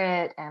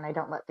spirit and I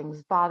don't let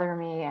things bother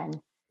me. And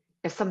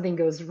if something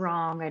goes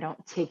wrong, I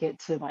don't take it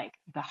to like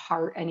the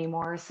heart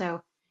anymore.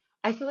 So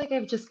I feel like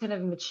I've just kind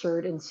of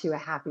matured into a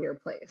happier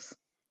place.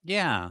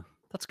 Yeah,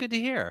 that's good to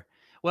hear.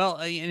 Well,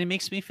 and it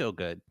makes me feel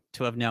good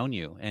to have known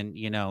you and,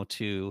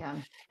 to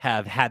Yeah.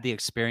 have had the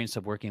experience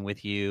of working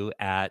with you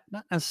at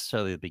not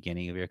necessarily the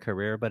beginning of your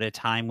career, but a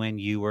time when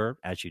you were,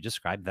 as you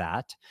described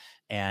that.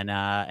 And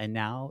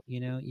now,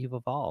 you've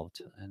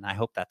evolved. And I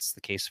hope that's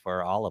the case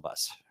for all of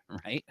us,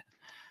 right?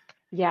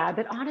 Yeah.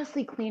 But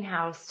honestly, Clean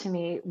House to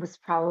me was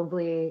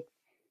probably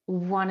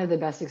one of the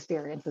best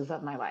experiences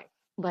of my life.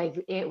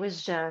 Like it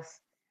was just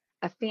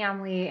a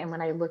family. And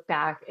when I look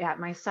back at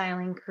my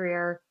styling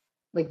career,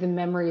 like the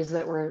memories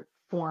that were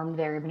formed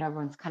there, even though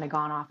everyone's kind of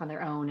gone off on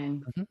their own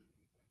and Mhm.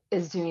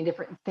 is doing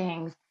different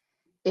things,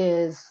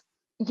 is,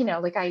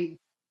 like I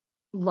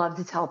love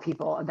to tell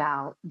people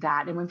about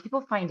that. And when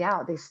people find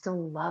out, they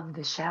still love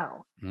the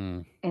show.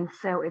 Mm, And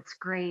so it's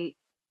great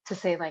to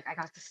say, like, I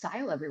got to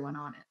style everyone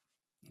on it.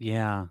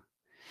 yeah.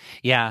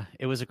 Yeah,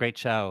 it was a great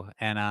show,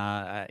 and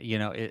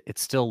it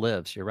still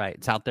lives. You're right;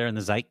 it's out there in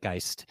the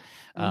zeitgeist.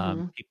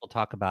 Hmm. People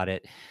talk about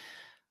it.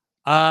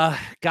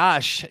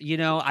 Gosh,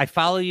 I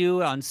follow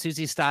you on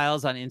Susie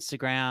Styles on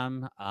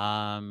Instagram.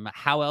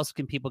 How else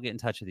can people get in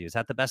touch with you? Is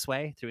that the best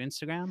way through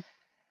Instagram?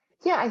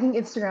 Yeah, I think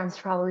Instagram's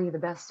probably the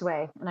best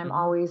way. And I'm Hmm.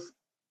 always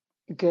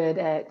good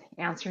at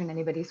answering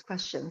anybody's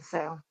questions.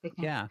 So they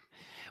can. Yeah.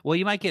 Well,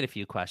 you might get a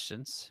few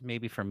questions,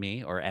 maybe from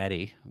me or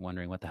Eddie,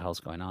 wondering what the hell's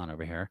going on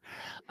over here.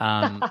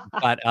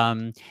 But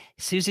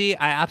Susie,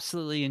 I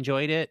absolutely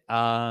enjoyed it.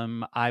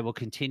 I will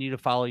continue to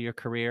follow your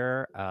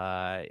career.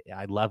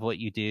 I love what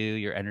you do.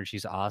 Your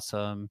energy's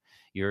awesome.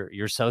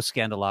 You're so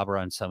Scandelabra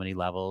on so many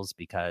levels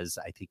because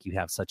I think you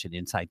have such an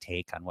inside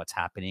take on what's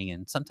happening.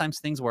 And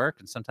sometimes things work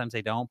and sometimes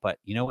they don't. But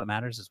what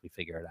matters is we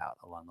figure it out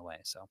along the way.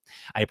 So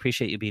I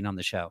appreciate you being on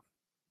the show.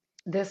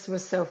 This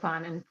was so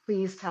fun. And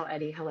please tell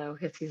Eddie hello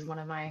because he's one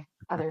of my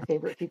other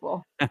favorite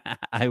people.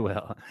 I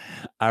will.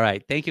 All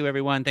right. Thank you,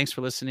 everyone. Thanks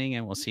for listening,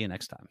 and we'll see you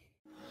next time.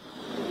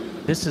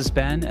 This has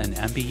been an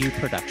MBU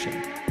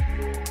production.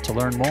 To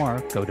learn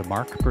more, go to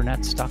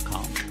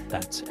markbrunetz.com.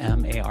 That's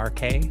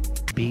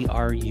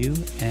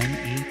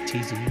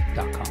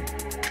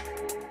MarkBrunetz.com.